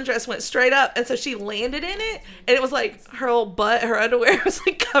little sundress went straight up, and so she landed in it, and it was like her whole butt, her underwear was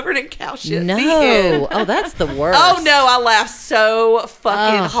like covered in cow shit. The end. No. Oh, that's the worst. Oh no! I laughed so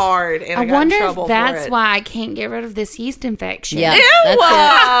fucking hard, and I I got wonder in if trouble that's for it. why I can't get rid of this yeast infection. Yeah. Ew!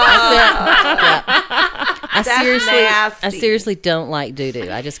 That's it. Yeah. I nasty. seriously don't like doo-doo.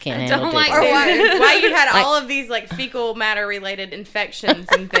 I just can't handle don't doo-doo. like Or why you had Like- all of these like fecal matter related infections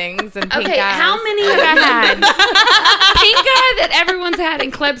and things and pink Okay, eyes. how many have I had? Pink eye that everyone's had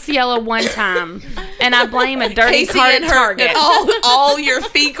in Klebsiella one time, and I blame a dirty Casey cart and at her, Target. and all your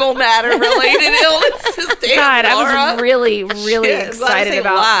fecal matter related illnesses. Damn, God, I Laura. was really, really Shit, I was about to excited say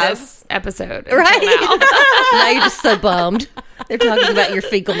about live. this episode. until Right? now. Now you're just so bummed. They're talking about your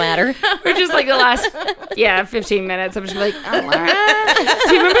fecal matter. We're just like the last, 15 minutes. I'm just like, oh, Laura,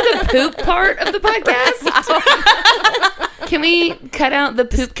 do you remember the poop part of the podcast? Can we cut out the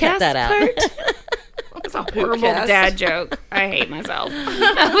poop cut cast that out. part? It's a horrible cast. dad joke. I hate myself.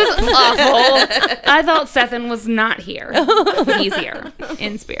 That was awful. I thought Sethan was not here. He's here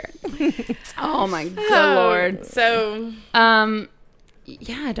in spirit. Oh my good lord. So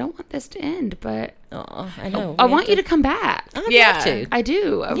Yeah, I don't want this to end, but Oh, I know. I want you to come back. I'd Yeah. love to. I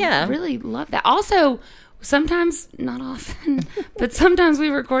do. I Yeah. really love that. Also, sometimes, not often, but sometimes we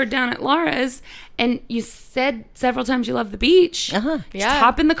record down at Laura's, and you said several times you love the beach. Uh-huh. Just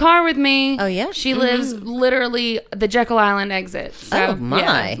hop in the car with me. Oh, yeah? She lives literally the Jekyll Island exit. So, Oh, my.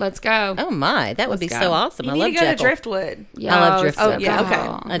 yeah, let's go. Oh my, that would be Let's so go. awesome. You I need love to go Jekyll. to Driftwood. Yeah, I love it's Driftwood. Oh, yeah, okay.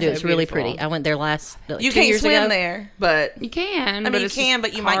 beautiful. I do. It's really beautiful. pretty. I went there last. You 2 can't years swim ago. there, but You can. I mean, you it's can,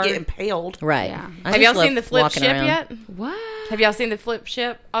 just but you might get hard. impaled. Right. Yeah. I have just y'all love seen the flip walking ship around. yet? What? Have y'all seen the flip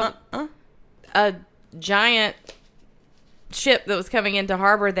ship? A giant ship that was coming into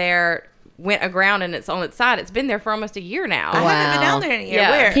harbor there went aground and it's on its side. It's been there for almost a year now. I haven't been Wow. down there in a year.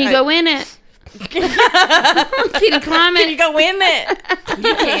 Yeah. Where? Can you go in it? Can you climb Can it? you go in it?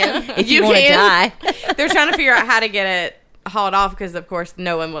 You can. If you, want to die. They're trying to figure out how to get it hauled off because, of course,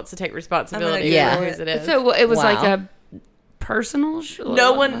 no one wants to take responsibility Yeah. for whose it is. So it was Wow. like a personal.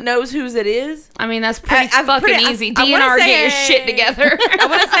 No one knows whose it is. I mean, that's pretty I've fucking pretty- easy. I wanna DNR, say get your shit together. I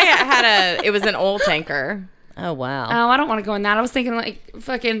want to say it was an oil tanker. Oh wow. Oh, I don't want to go in that. I was thinking like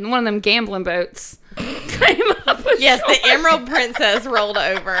fucking one of them gambling boats. Came up with Yes, the Emerald Princess rolled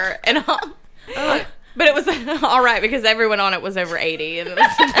over, and but it was all right because everyone on it was over 80, and anyway,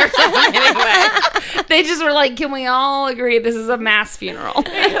 They just were like, can we all agree this is a mass funeral?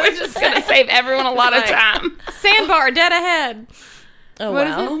 We're just gonna save everyone a lot of time. sandbar dead ahead. Oh what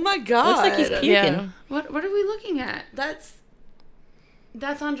is wow. Oh my god. Looks like he's puking. Yeah. What are we looking at? That's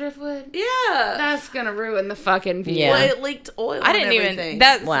That's on Driftwood? Yeah. That's going to ruin the fucking view. Yeah. Well, it leaked oil. I didn't and even.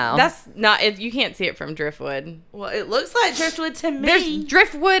 everything. Wow. That's not. You can't see it from Driftwood. Well, it looks like driftwood to me. There's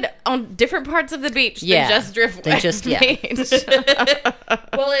driftwood on different parts of the beach Yeah. than just driftwood. Than just- yeah.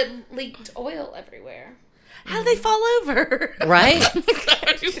 Well, it leaked oil everywhere. How did they fall over? Right? I'm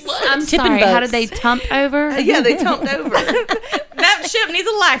Tipping sorry, how boats. did they tump over? Yeah, they tumped over. That ship needs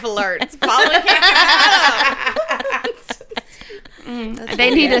a life alert. It's following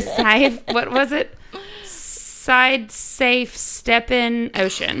They need a safe, what was it? Side safe step in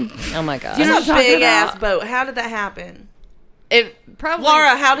ocean. Oh my God. You know what I'm It's a talking big ass about? boat. How did that happen? It probably.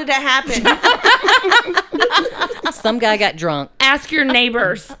 Laura, how did that happen? Some guy got drunk. Ask your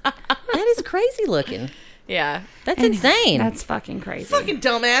neighbors. That is crazy looking. Yeah. That's insane. That's fucking crazy. Fucking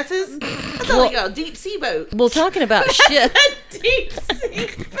dumbasses. That's like a deep sea boat. well, talking about shit. Deep sea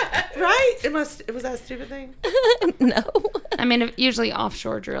right? Was that a stupid thing? No. I mean, usually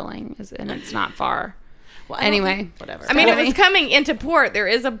offshore drilling is, and it's not far. Well, I don't Anyway, think- whatever. I mean, it was coming into port. There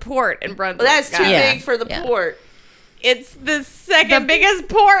is a port in Brunswick. That's too guys. Yeah. big for the Yeah. port. It's the second biggest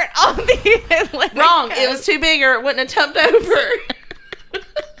port on the Atlantic Wrong. coast. It was too big or it wouldn't have tumped over.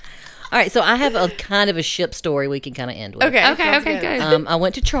 All right, so I have a kind of a ship story we can kind of end with. Okay. Okay, sounds okay, good. I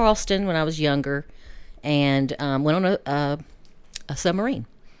went to Charleston when I was younger, and went on a submarine,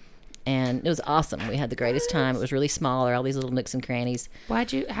 and it was awesome. We had the greatest time. It was really small. There were all these little nooks and crannies. how,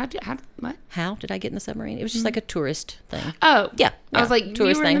 what? How did I get in the submarine? It was just like a tourist thing. Oh. Yeah, I was like, you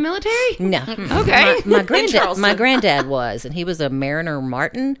tourist were in the military? No. Okay. My granddad was, and he was a Mariner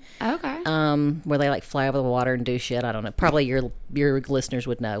Martin. Okay. Where they like fly over the water and do shit. I don't know. Probably your listeners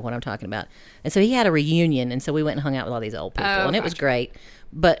would know what I'm talking about. And so he had a reunion, and so we went and hung out with all these old people, and it was great.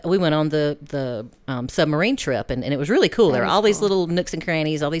 But we went on the submarine trip, and it was really cool. There were all these little nooks and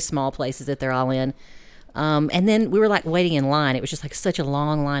crannies, all these small places that they're all in. And then we were like waiting in line. It was just like such a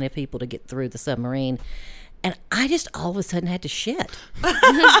long line of people to get through the submarine. And I just all of a sudden had to shit.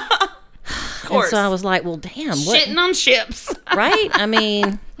 Of course. And so I was like, well, damn. What, Shitting on ships. right? I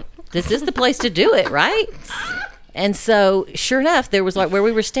mean, this is the place to do it, right? And so, sure enough, there was like where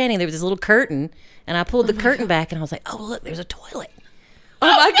we were standing, there was this little curtain, and I pulled the curtain back, and I was like, oh, look, there's a toilet. Oh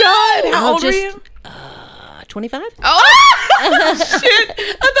my God. How I'll old were just- you? 25? Shit.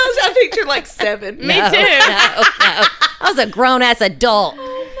 I pictured like 7. Me No, too. no. I was a grown ass adult.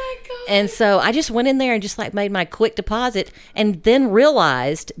 Oh my God. And so I just went in there and just like made my quick deposit, and then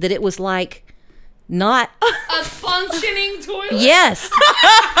realized that it was like not. A functioning toilet? Yes.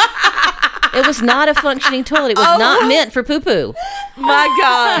 It was not a functioning toilet. It was not meant for poo poo. My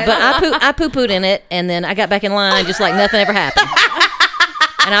God. But I poo pooed in it, and then I got back in line just like nothing ever happened.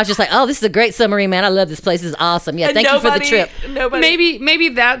 And I was just like, oh, this is a great submarine, man. I love this place. This is awesome. Yeah, thank you for the trip. Nobody. Maybe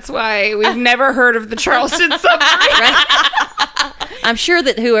that's why we've never heard of the Charleston submarine. Right? I'm sure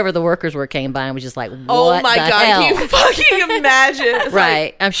that whoever the workers were came by and was just like, what Oh my the God. hell? Can you fucking imagine? It's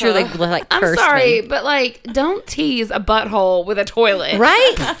Right. I'm sure they like I'm cursed sorry, me. but like, don't tease a butthole with a toilet.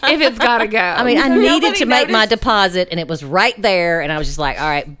 Right? If it's gotta go. I mean, I needed nobody to make my noticed? deposit, and it was right there, and I was just like, all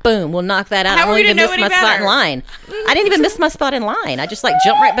right, boom, we'll knock that out. How I were won't we to even know miss any my spot in better? line. I didn't even miss my spot in line. I just like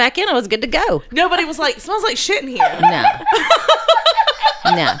jumped right back in. I was good to go. Nobody was like, smells like shit in here. No.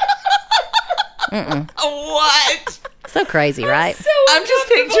 No. What? So crazy, right? I'm just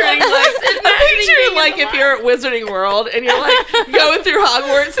picturing like I'm picturing like if you're at Wizarding World and you're like going through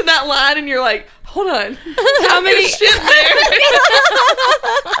Hogwarts in that line and you're like, hold on, how many shit there.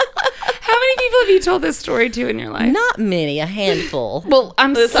 how many people have you told this story to in your life? Not many, a handful. Well,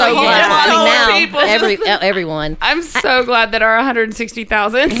 I'm so a whole glad. lot. I Now, mean, now people. everyone. I'm so glad that our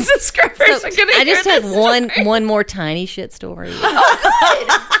 160,000 subscribers So, are gonna I just hear had this. one more tiny shit story.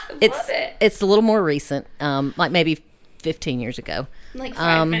 it. It's a little more recent, like maybe 15 years ago. Like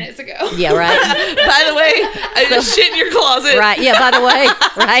 5 minutes ago. Yeah, right. By the way, I just shit in your closet. Right. Yeah. By the way,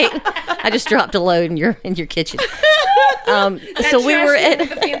 right. I just dropped a load in your kitchen. So we were at the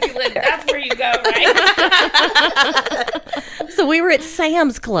fancy lid. That's where you go, right? so we were at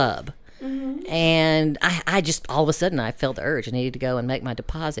Sam's Club. And I just all of a sudden I felt the urge. I needed to go and make my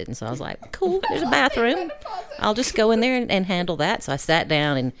deposit, and so I was like, "Cool, there's a bathroom. I'll just go in there and handle that." So I sat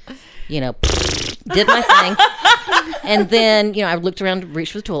down and, did my thing, and then I looked around, to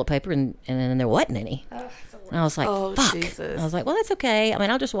reach for the toilet paper, and then there wasn't any. And I was like, Oh, "Fuck!" Jesus. I was like, "Well, that's okay. I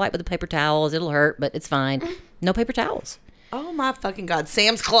mean, I'll just wipe with the paper towels. It'll hurt, but it's fine. No paper towels." Oh my fucking God,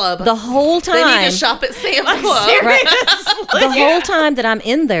 Sam's Club. The whole time, They need to shop at Sam's Club. Right. The whole time that I'm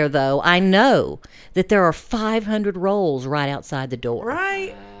in there, though, I know that there are 500 rolls right outside the door.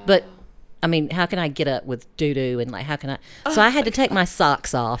 Right. But I mean, how can I get up with doo doo and like how can I? So I had to take my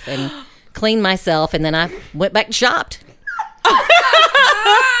socks off and clean myself, and then I went back and shopped.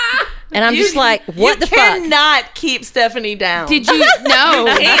 And I'm just like, what the You fuck? cannot keep Stephanie down. Did you? No.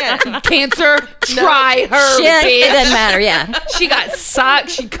 can't. Cancer, try her, Shit, it bitch. doesn't matter. Yeah. She got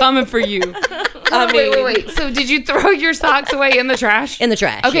socks. She coming for you. Wait. So did you throw your socks away in the trash? In the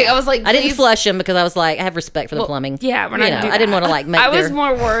trash. Okay, yeah. I was like, I didn't please- flush them because I was like, I have respect for the plumbing. Yeah, we're not You gonna know, do I didn't that. want to like make I was their-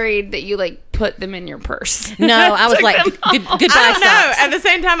 more worried that you like put them in your purse. No, I was like, goodbye I don't know. socks. At the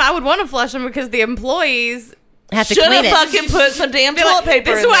same time, I would want to flush them because the employees Have to Should clean have it. fucking put some damn be toilet like,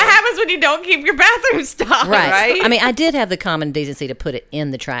 paper this is in what there. happens when you don't keep your bathroom stocked. Right. I mean, I did have the common decency to put it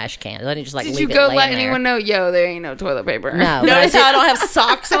in the trash can. I didn't just like Did leave you it go laying let there. anyone know? Yo, there ain't no toilet paper. No. but I Notice did- how I don't have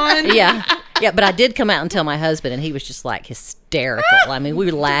socks on? Yeah. Yeah, but I did come out and tell my husband, and he was just like hysterical. I mean, we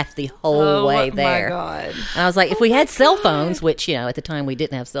laughed the whole way there. my God. And I was like, if we had cell phones, which, you know, at the time we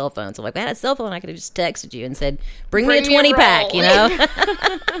didn't have cell phones. So, like, if I had a cell phone, I could have just texted you and said, bring me a Bring me a 20 pack, roll. you know?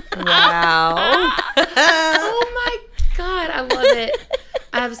 Wow. Oh my God, I love it.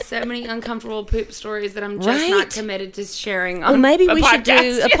 I have so many uncomfortable poop stories that I'm just not Right? committed to sharing on Well, maybe a we should do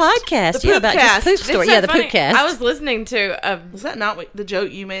podcast a yet. podcast. The Yeah, about just Poopcast. poop It's story. so Yeah, the funny. Poopcast. I was listening to a Was that not the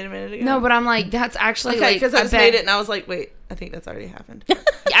joke you made a minute ago? No, but I'm like, that's actually Okay, like because I just bet- made it and I was like, wait, I think that's already happened.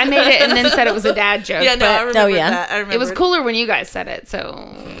 I made it and then said it was a dad joke. Yeah, no, I but remember yeah. that. I remember it was cooler when you guys said it, so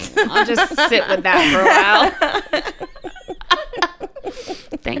I'll just sit with that for a while.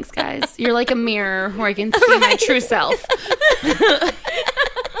 Thanks, guys. You're like a mirror where I can see my true self.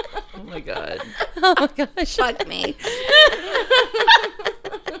 Oh my God. oh, my gosh. Fuck me.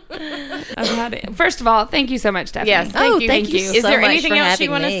 I've had it. First of all, thank you so much, Stephanie. Yes. Thank you Is so there much anything for else you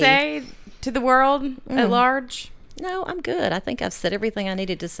having want to me. say to the world at large? No, I'm good. I think I've said everything I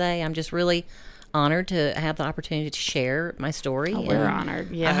needed to say. I'm just really honored to have the opportunity to share my story. We're and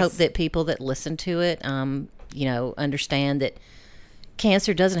honored. I hope that people that listen to it, you know, understand that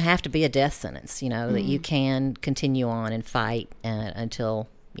cancer doesn't have to be a death sentence. You know, that you can continue on and fight until,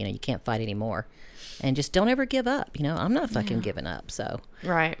 you know, you can't fight anymore. And just don't ever give up. You know, I'm not fucking giving up. So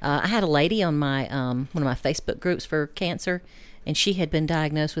Right. I had a lady on my one of my Facebook groups for cancer, and she had been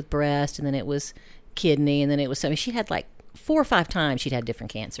diagnosed with breast, and then it was kidney, and then it was something. She had like 4 or 5 times she'd had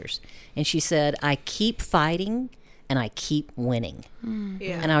different cancers, and she said, "I keep fighting, and I keep winning."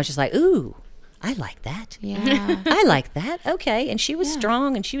 Yeah. And I was just like, "Ooh, I like that. Yeah. I like that. Okay." And she was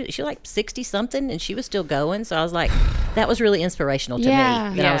strong, and she was like 60 something, and she was still going. So I was like, that was really inspirational to Yeah.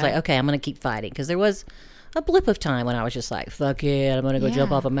 me. That I was Yeah. like, okay, I'm going to keep fighting, because there was a blip of time when I was just like, fuck it, I'm going to go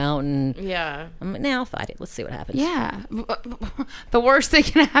jump Yeah. off a mountain. Yeah. Now I'll fight it. Let's see what happens. Yeah. The worst that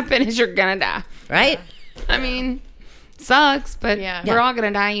can happen is you're gonna die. Right? I mean, sucks, but Yeah. we're all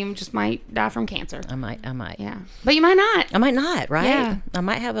gonna die. You just might die from cancer. I might. Yeah, but you might not. I might not, right? Yeah. I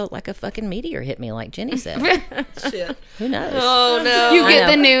might have a fucking meteor hit me, like Jenny said. Shit. Who knows? Oh no. You I get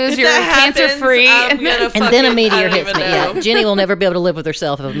the know. news If you're that cancer happens, free, I'm and gonna then And then a fucking- I meteor don't hits even me. know. Yeah, Jenny will never be able to live with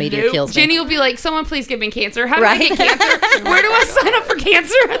herself if a meteor Nope. kills me. Jenny will be like, "Someone please give me cancer. How do I get cancer? Where do I sign up for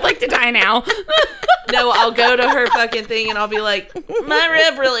cancer? I'd like to die now." No, I'll go to her fucking thing and I'll be like, my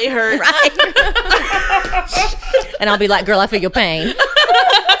rib really hurts. And I'll be like, girl, I feel your pain.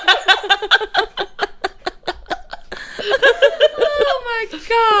 Oh my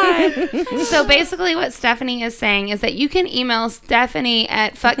God. So basically what Stephanie is saying is that you can email Stephanie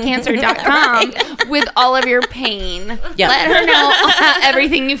at fuckcancer.com with all of your pain. Yep. Let her know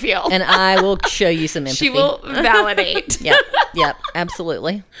everything you feel. And I will show you some empathy. she will validate. Yep,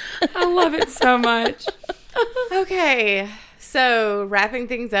 absolutely. I love it so much. Okay. So wrapping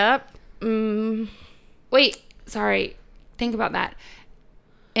things up. Wait, sorry. Think about that.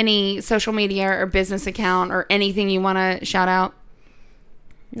 Any social media or business account or anything you want to shout out?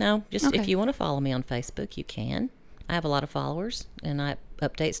 No, just Okay. if you want to follow me on Facebook, you can. I have a lot of followers, and I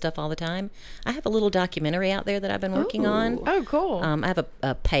update stuff all the time. I have a little documentary out there that I've been working on. Oh, cool. I have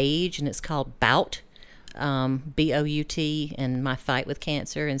a page, and it's called Bout, BOUT, and my fight with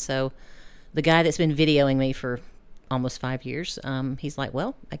cancer. And so the guy that's been videoing me for almost 5 years, he's like,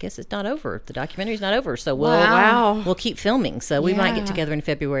 well, I guess it's not over. The documentary's not over, so Wow. we'll keep filming. So we might Yeah. get together in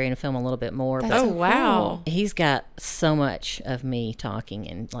February and film a little bit more. That's but Oh, so wow. cool. he's got so much of me talking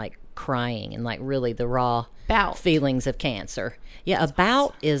and like crying and like really the raw Bout. feelings of cancer. Yeah, a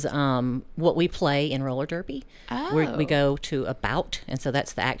bout is what we play in roller derby. Oh. We go to a bout, and so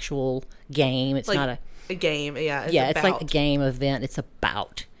that's the actual game. It's Like not a game. Yeah. it's like a game event. It's a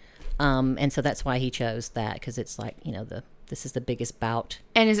bout. And so that's why he chose that, because it's like, you know, this is the biggest bout.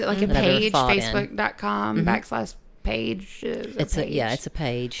 And is it like a That I've ever page? fought in. Facebook.com /page. It's a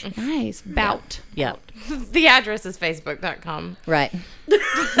page. Nice. Bout. Yeah, The address is facebook.com. right.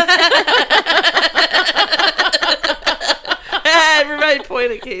 Everybody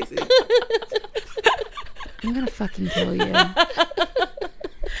point at Casey. I'm gonna fucking kill you.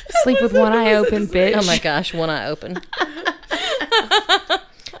 Sleep with one eye open, bitch. Oh my gosh, one eye open.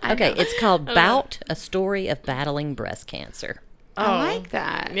 Okay, it's called Bout, A Story of Battling Breast Cancer. I like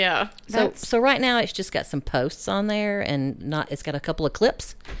that. Yeah. So right now it's just got some posts on there, and it's got a couple of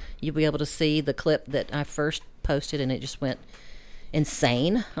clips. You'll be able to see the clip that I first posted, and it just went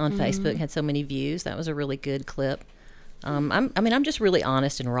insane on Facebook. Had so many views. That was a really good clip. I'm just really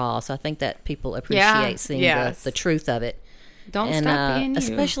honest and raw, so I think that people appreciate seeing the truth of it. Don't stop being you.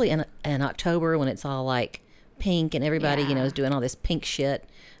 Especially in October when it's all like pink and everybody is doing all this pink shit.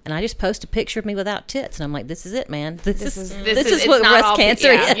 And I just post a picture of me without tits, and I'm like, "This is it, man. This is what breast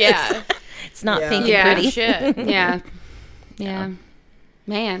cancer is. Yeah. It's not pink and pretty. Shit. Yeah.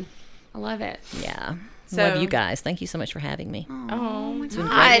 Man, I love it. Yeah. So- Love you guys. Thank you so much for having me. Oh my been God.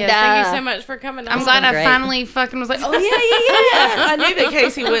 great. Yes, thank you so much for coming on. I'm glad I great. finally fucking was like, oh yeah. I knew that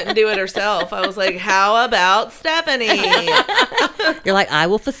Casey wouldn't do it herself. I was like, how about Stephanie? You're like, I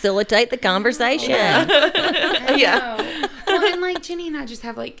will facilitate the conversation. Yeah. Well, and like Jenny and I just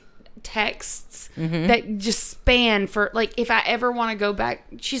have like texts that just span for like if I ever want to go back.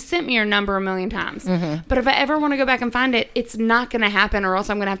 She sent me her number a million times, but if I ever want to go back and find it, it's not going to happen, or else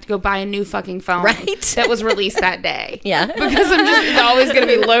I'm going to have to go buy a new fucking phone Right. that was released that day. Yeah. Because it's always going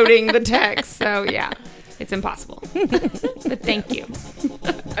to be loading the text. So yeah, it's impossible. But thank you.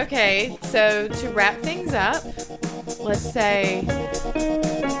 Okay, so to wrap things up, let's say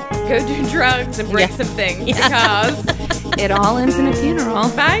go do drugs and break some things because It all ends in a funeral.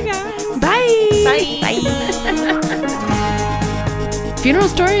 bye guys. Bye. Funeral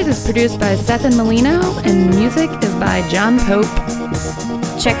Stories is produced by Seth and Molino, and music is by John Pope.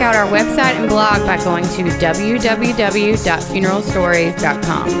 Check out our website and blog by going to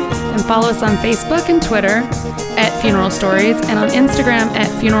www.funeralstories.com. And follow us on Facebook and Twitter at Funeral Stories, and on Instagram at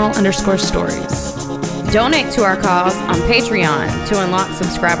funeral_stories. Donate to our cause on Patreon to unlock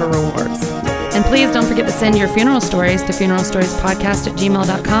subscriber rewards. And please don't forget to send your funeral stories to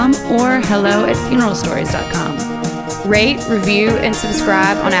funeralstoriespodcast@gmail.com or hello@funeralstories.com. Rate, review, and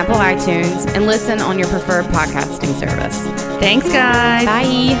subscribe on Apple iTunes and listen on your preferred podcasting service. Thanks, guys.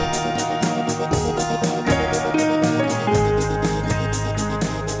 Bye.